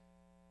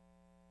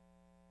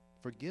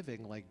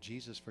 Forgiving like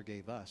Jesus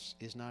forgave us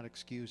is not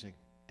excusing,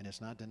 and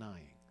it's not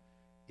denying.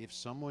 If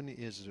someone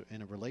is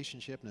in a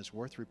relationship and it's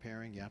worth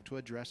repairing, you have to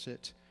address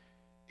it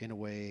in a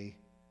way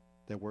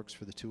that works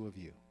for the two of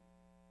you.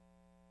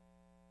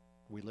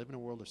 We live in a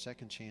world of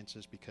second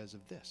chances because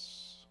of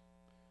this.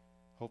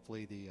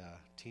 Hopefully the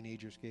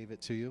teenagers gave it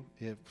to you.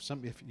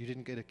 If you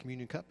didn't get a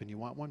communion cup and you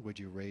want one, would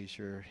you raise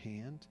your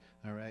hand?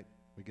 All right,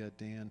 we got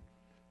Dan.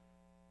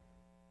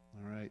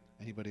 All right,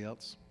 anybody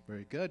else?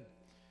 Very good.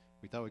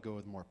 We thought we'd go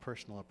with a more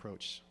personal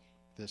approach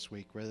this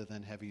week rather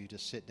than have you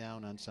just sit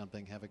down on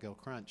something, have it go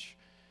crunch,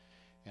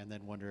 and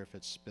then wonder if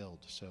it's spilled.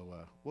 So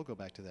we'll go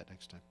back to that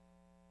next time.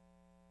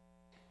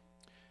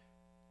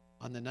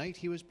 On the night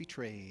he was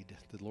betrayed,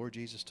 the Lord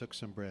Jesus took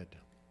some bread.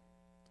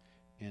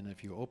 And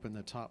if you open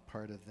the top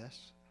part of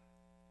this,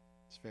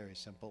 it's very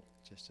simple,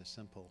 just a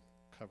simple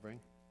covering.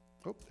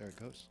 Oh, there it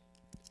goes.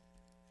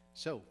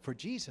 So for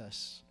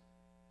Jesus,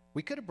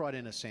 we could have brought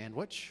in a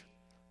sandwich.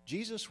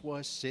 Jesus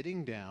was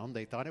sitting down.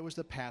 They thought it was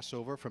the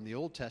Passover from the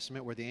Old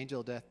Testament where the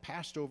angel of death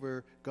passed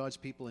over God's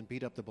people and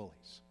beat up the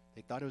bullies.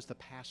 They thought it was the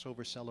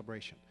Passover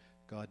celebration.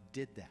 God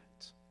did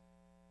that.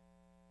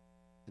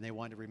 And they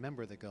wanted to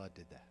remember that God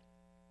did that.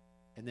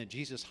 And then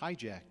Jesus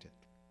hijacked it.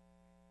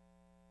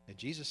 And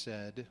Jesus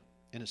said,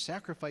 in a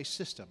sacrifice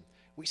system,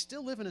 we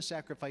still live in a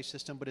sacrifice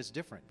system, but it's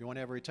different. If you want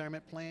to have a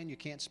retirement plan, you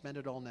can't spend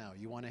it all now.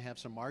 You want to have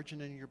some margin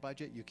in your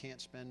budget, you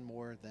can't spend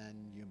more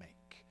than you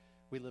make.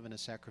 We live in a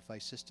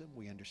sacrifice system.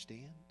 We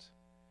understand.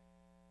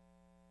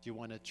 Do you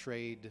want to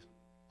trade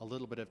a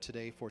little bit of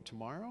today for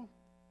tomorrow?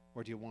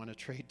 Or do you want to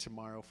trade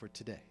tomorrow for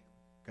today?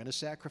 Going to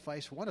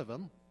sacrifice one of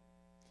them.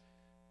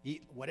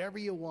 Eat whatever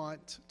you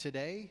want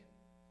today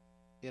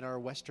in our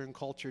Western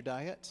culture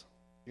diet.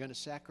 You're going to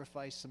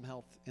sacrifice some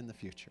health in the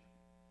future.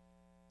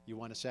 You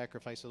want to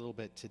sacrifice a little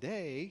bit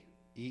today,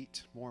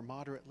 eat more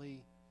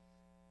moderately,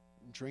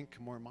 drink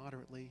more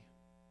moderately,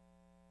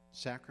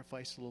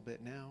 sacrifice a little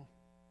bit now.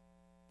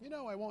 You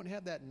know, I won't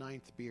have that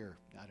 9th beer.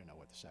 I don't know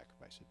what the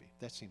sacrifice would be.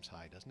 That seems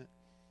high, doesn't it?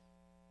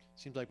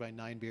 Seems like by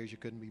 9 beers you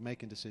couldn't be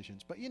making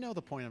decisions. But you know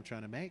the point I'm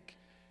trying to make.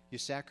 You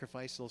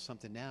sacrifice a little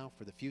something now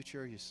for the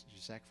future. You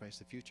sacrifice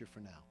the future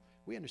for now.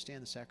 We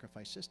understand the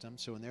sacrifice system.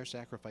 So in their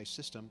sacrifice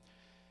system,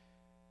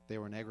 they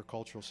were an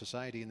agricultural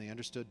society and they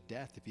understood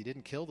death. If you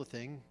didn't kill the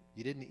thing,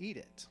 you didn't eat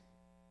it.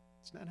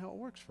 It's not how it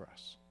works for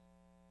us.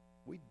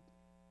 We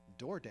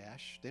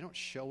DoorDash. They don't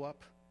show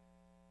up.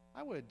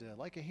 I would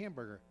like a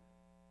hamburger.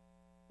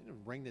 They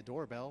don't ring the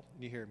doorbell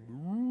and you hear,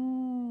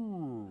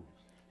 moo.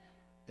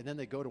 And then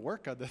they go to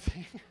work on the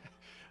thing.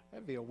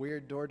 That'd be a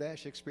weird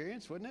DoorDash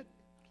experience, wouldn't it?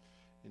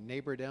 A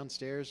neighbor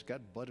downstairs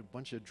got blood, a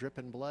bunch of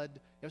dripping blood.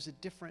 It was a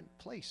different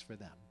place for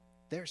them.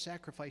 Their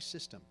sacrifice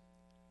system.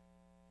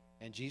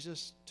 And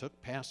Jesus took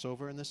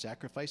Passover in the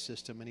sacrifice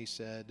system and he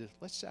said,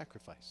 let's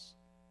sacrifice.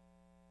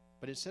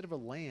 But instead of a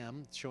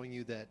lamb showing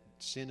you that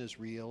sin is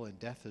real and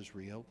death is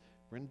real,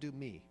 we're going to do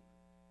me.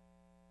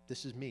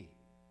 This is me.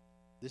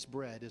 This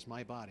bread is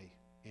my body.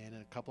 And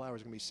in a couple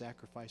hours, it's going to be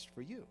sacrificed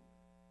for you.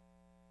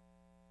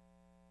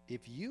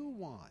 If you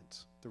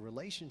want the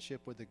relationship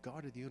with the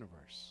God of the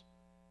universe,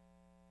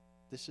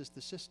 this is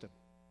the system.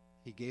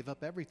 He gave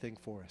up everything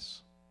for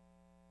us.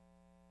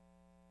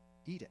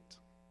 Eat it.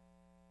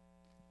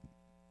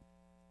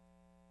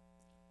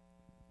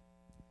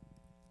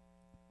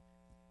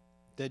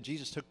 Then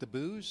Jesus took the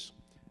booze.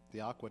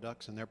 The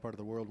aqueducts in their part of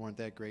the world weren't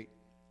that great.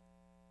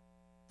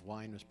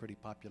 Wine was pretty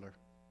popular.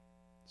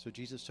 So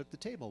Jesus took the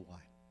table wine.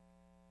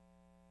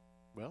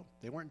 Well,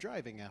 they weren't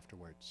driving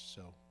afterwards,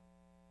 so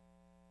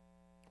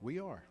we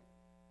are.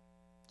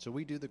 So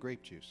we do the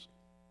grape juice.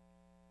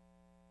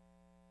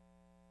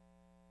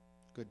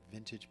 Good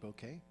vintage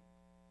bouquet.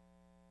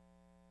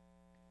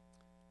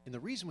 And the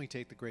reason we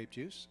take the grape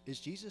juice is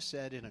Jesus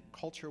said in a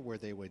culture where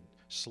they would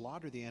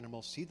slaughter the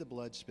animal, see the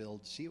blood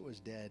spilled, see it was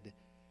dead,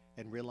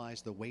 and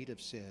realize the weight of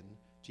sin,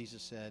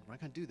 Jesus said, we're not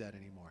going to do that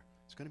anymore.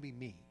 It's going to be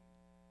me.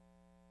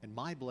 And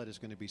my blood is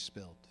going to be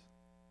spilled.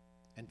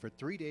 And for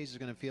 3 days, it's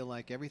going to feel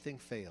like everything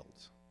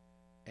failed.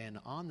 And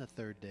on the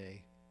third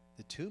day,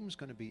 the tomb's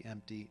going to be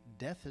empty.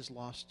 Death has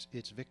lost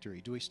its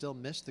victory. Do we still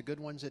miss the good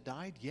ones that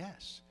died?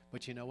 Yes.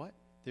 But you know what?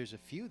 There's a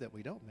few that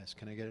we don't miss.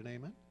 Can I get an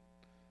amen?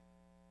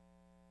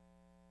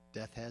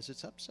 Death has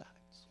its upsides.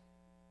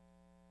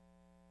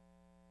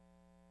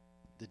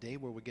 The day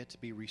where we get to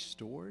be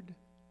restored,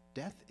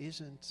 death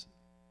isn't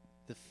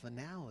the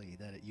finale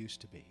that it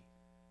used to be.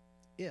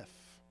 If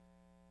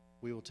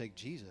we will take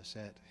Jesus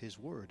at his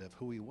word of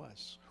who he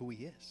was, who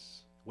he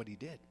is, what he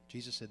did.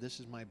 Jesus said, this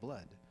is my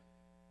blood,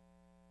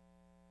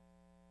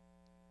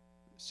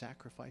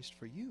 sacrificed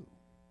for you.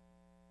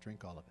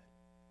 Drink all of it.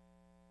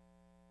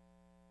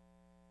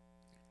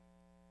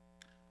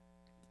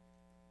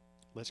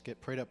 Let's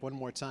get prayed up one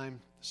more time,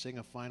 sing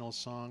a final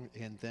song,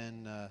 and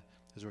then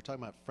as we're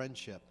talking about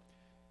friendship,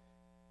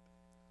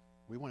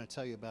 we want to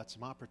tell you about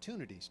some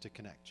opportunities to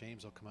connect.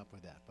 James will come up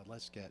with that, but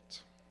let's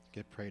get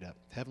prayed up.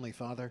 Heavenly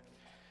Father,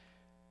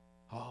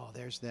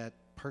 there's that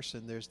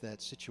person, there's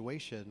that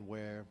situation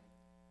where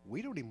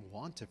we don't even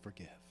want to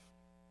forgive.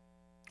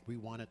 We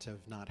want it to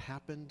have not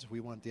happened.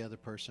 We want the other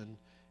person,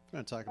 if we're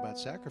going to talk about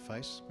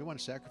sacrifice, we want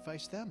to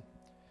sacrifice them.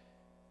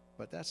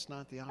 But that's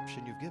not the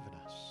option you've given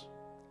us.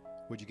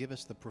 Would you give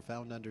us the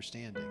profound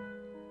understanding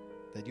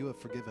that you have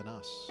forgiven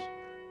us?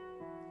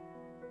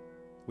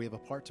 We have a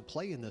part to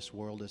play in this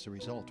world as a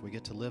result. We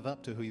get to live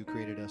up to who you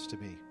created us to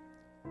be.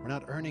 We're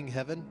not earning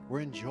heaven.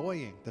 We're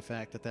enjoying the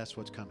fact that that's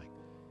what's coming.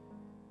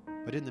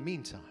 But in the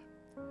meantime,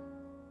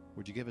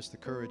 would you give us the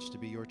courage to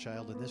be your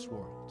child in this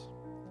world?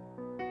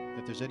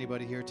 If there's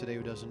anybody here today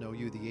who doesn't know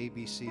you, the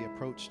ABC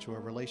approach to a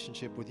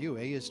relationship with you,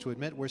 A, is to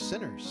admit we're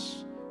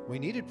sinners. We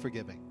needed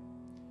forgiving.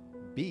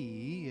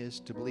 B is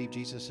to believe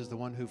Jesus is the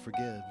one who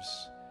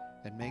forgives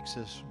and makes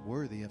us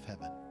worthy of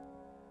heaven,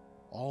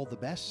 all the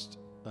best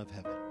of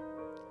heaven.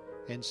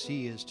 And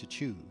C is to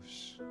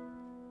choose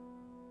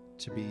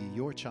to be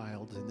your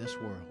child in this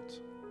world.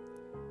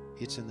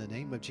 It's in the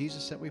name of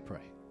Jesus that we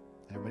pray.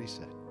 Everybody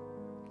said,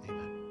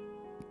 amen.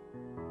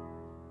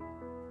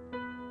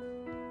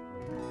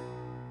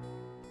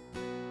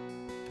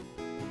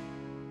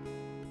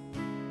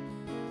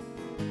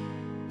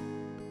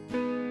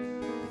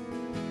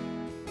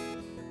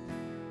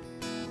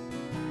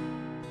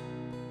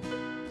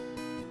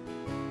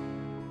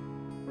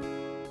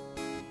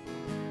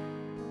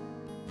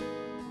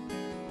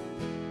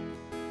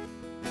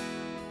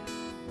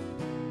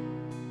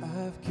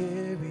 I've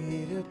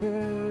carried a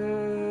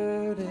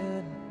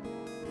burden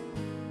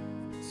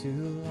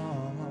too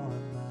long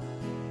on my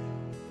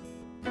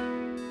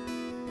own.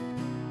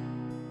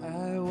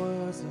 I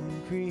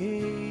wasn't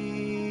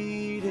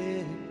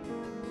created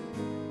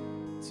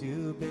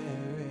to bear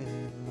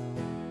it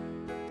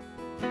alone.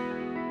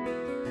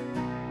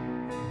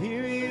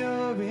 Hear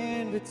your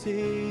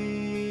invitation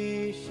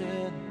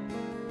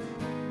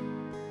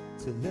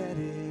to let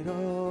it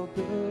all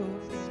go.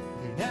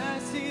 And I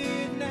see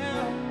it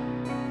now,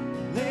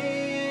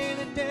 laying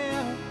it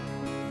down,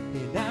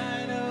 and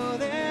I know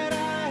that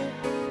I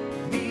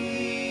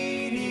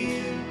need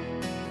you.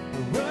 I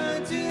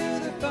run to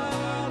the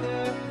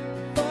Father,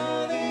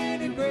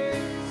 falling in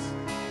grace.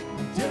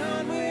 I'm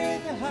done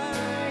with the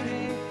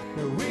hiding,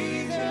 no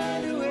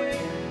reason to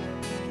wait.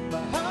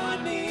 My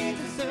heart needs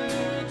a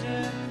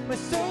surgeon, my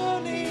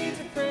soul needs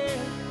a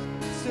friend.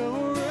 So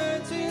I'll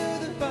run to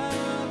the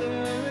Father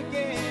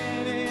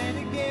again and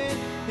again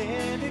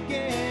and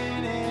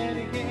again and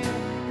again.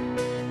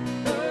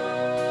 Oh,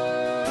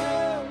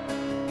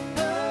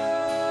 oh,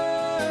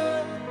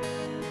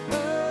 oh,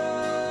 oh.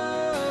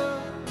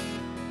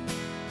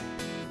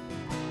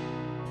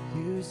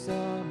 You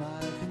saw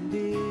my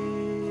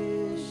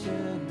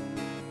condition,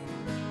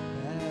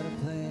 had a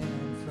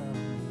plan from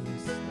the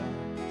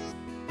start.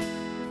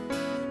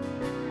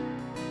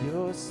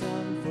 Your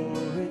Son for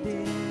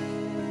redemption,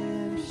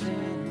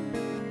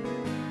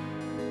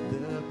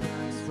 the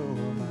price for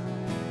my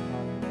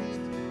heart.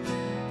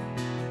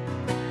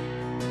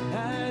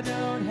 I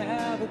don't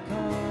have a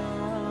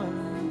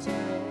contest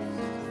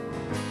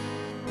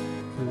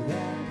for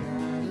that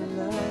kind of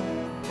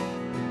love.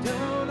 I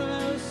don't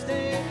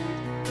understand,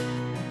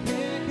 I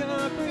can't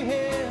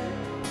comprehend.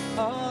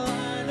 All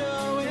I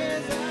know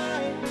is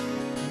I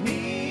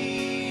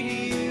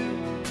need you.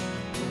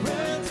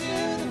 Run to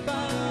the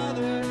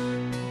Father,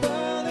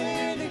 fall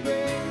into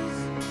grace.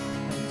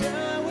 I'm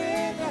done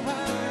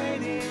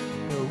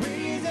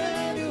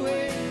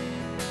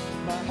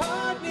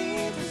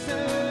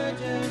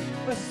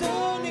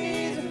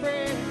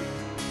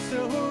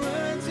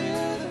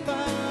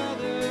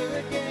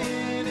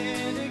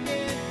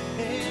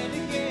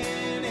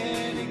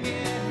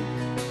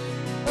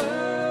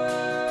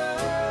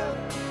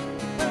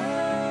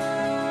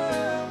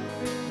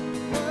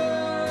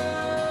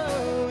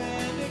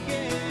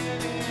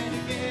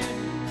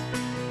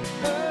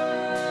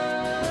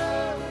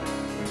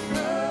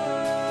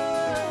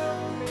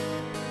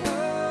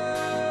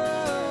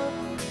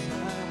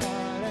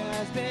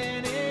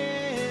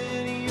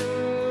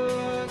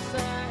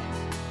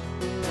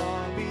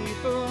long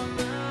before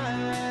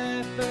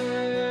my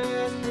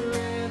first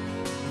breath,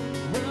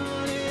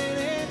 running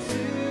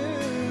into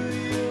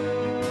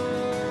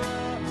your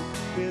arms,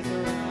 with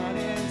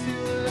running to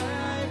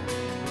life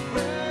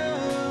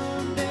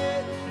from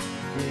death.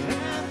 When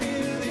I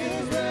feel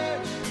this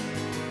rush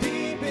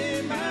deep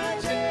in my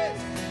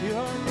chest,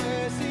 your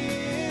mercy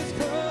is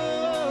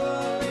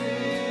calling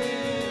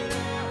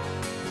out.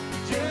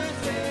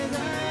 Just as I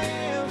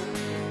am,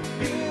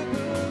 you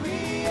pull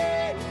me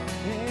in,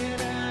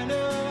 and I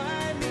know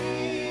I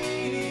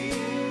need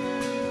you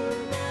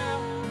now.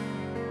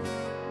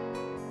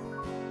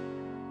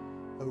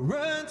 I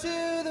run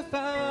to the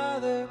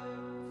Father,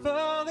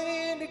 fall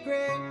into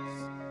grace.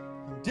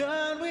 I'm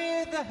done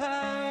with the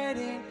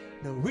hiding,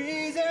 no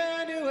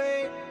reason to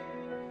wait.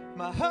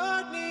 My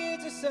heart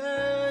needs a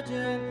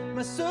surgeon,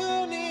 my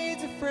soul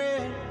needs a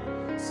friend.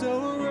 So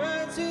I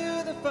run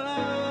to the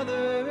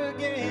Father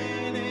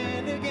again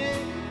and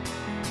again.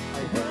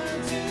 I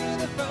run to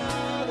the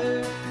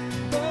Father,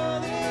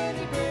 fall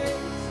into grace.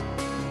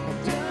 I'm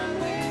done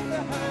with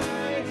the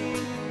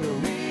hiding, no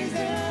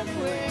reason to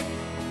wait.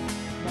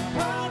 My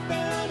heart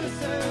found a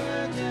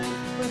surgeon,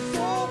 my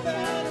soul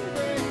found a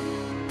friend.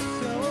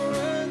 So I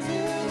run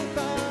to the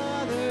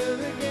Father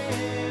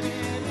again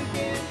and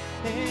again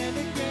and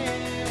again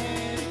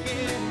and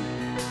again.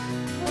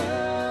 Oh,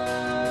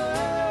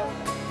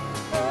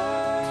 oh,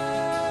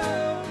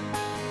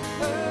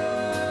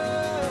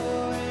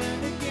 oh,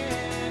 and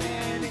again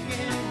and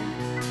again.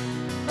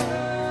 Oh,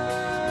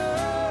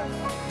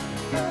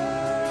 oh,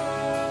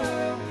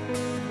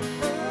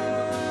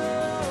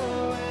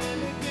 oh,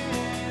 and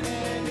again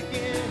and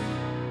again.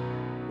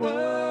 Whoa,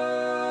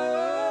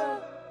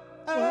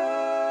 oh,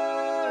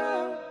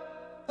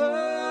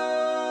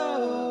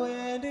 oh,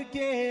 and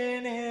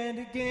again and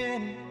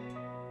again.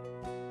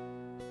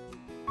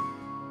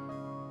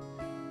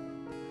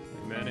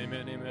 Amen,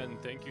 amen, amen.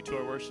 Thank you to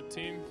our worship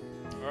team.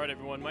 All right,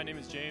 everyone, my name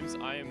is James.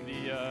 I am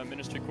the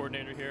ministry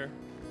coordinator here.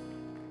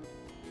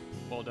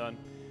 Well done.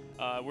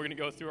 We're going to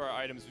go through our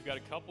items. We've got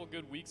a couple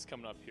good weeks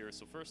coming up here.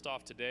 So first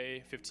off,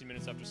 today, 15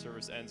 minutes after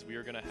service ends, we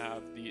are going to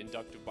have the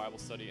inductive Bible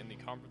study in the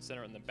conference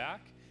center in the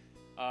back.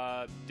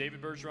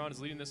 David Bergeron is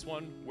leading this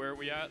one. Where are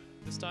we at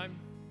this time?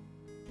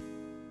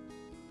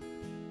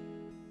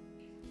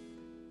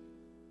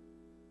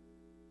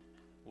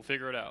 We'll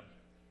figure it out.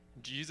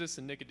 Jesus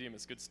and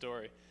Nicodemus, good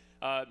story.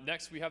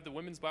 Next, we have the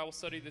Women's Bible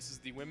Study. This is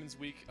the Women's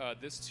Week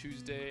this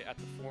Tuesday at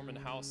the Foreman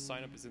House.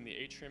 Sign up is in the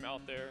atrium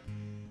out there.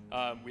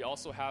 We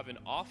also have an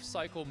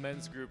off-cycle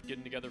men's group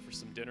getting together for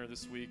some dinner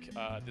this week.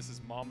 This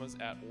is Mamas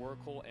at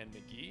Oracle and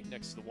McGee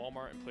next to the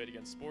Walmart and Play It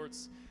Again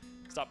Sports.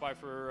 Stop by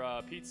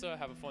for pizza,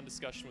 have a fun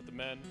discussion with the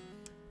men.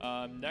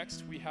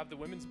 Next, we have the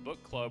Women's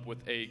Book Club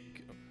with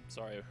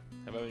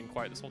have I been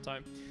quiet this whole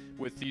time?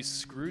 With the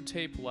Screw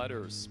Tape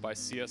Letters by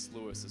C.S.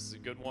 Lewis. This is a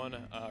good one.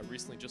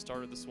 Recently just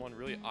started this one.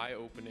 Really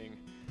eye-opening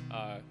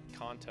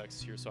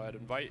context here. So I'd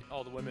invite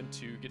all the women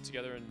to get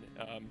together and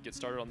get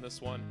started on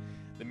this one.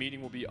 The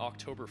meeting will be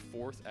October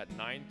 4th at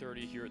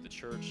 9:30 here at the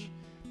church.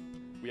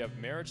 We have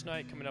Marriage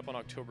Night coming up on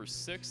October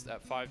 6th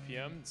at 5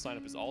 p.m. The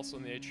sign-up is also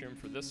in the atrium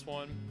for this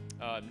one.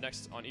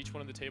 Next, on each one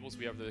of the tables,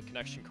 we have the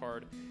connection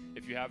card.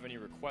 If you have any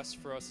requests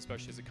for us,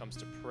 especially as it comes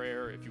to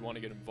prayer, if you want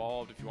to get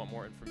involved, if you want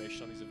more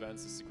information on these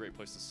events, this is a great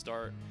place to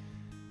start.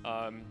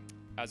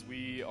 As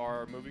we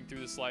are moving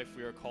through this life,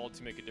 we are called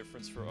to make a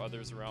difference for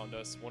others around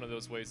us. One of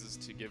those ways is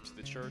to give to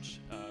the church.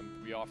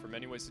 We offer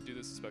many ways to do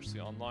this, especially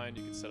online.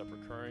 You can set up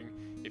recurring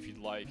if you'd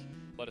like.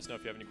 Let us know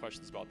if you have any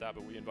questions about that,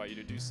 but we invite you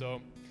to do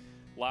so.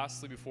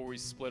 Lastly, before we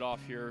split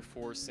off here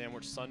for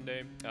Sandwich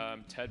Sunday,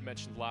 Ted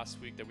mentioned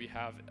last week that we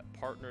have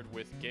partnered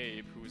with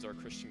Gabe, who is our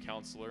Christian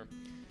counselor.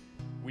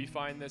 We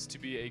find this to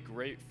be a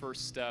great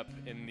first step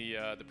in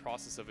the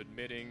process of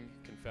admitting,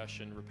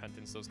 confession,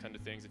 repentance, those kind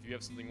of things. If you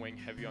have something weighing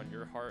heavy on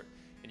your heart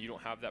and you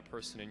don't have that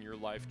person in your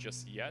life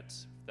just yet,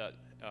 that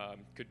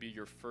could be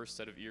your first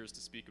set of ears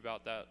to speak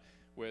about that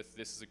with.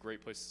 This is a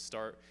great place to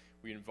start.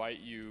 We invite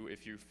you,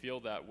 if you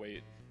feel that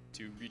weight,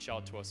 to reach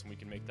out to us and we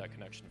can make that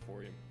connection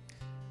for you.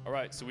 All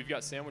right, so we've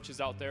got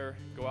sandwiches out there.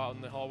 Go out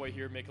in the hallway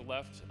here, make a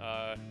left,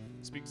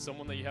 speak to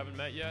someone that you haven't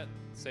met yet,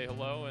 say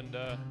hello, and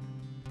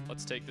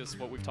let's take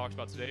what we've talked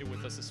about today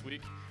with us this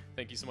week.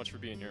 Thank you so much for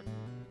being here.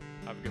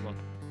 Have a good one.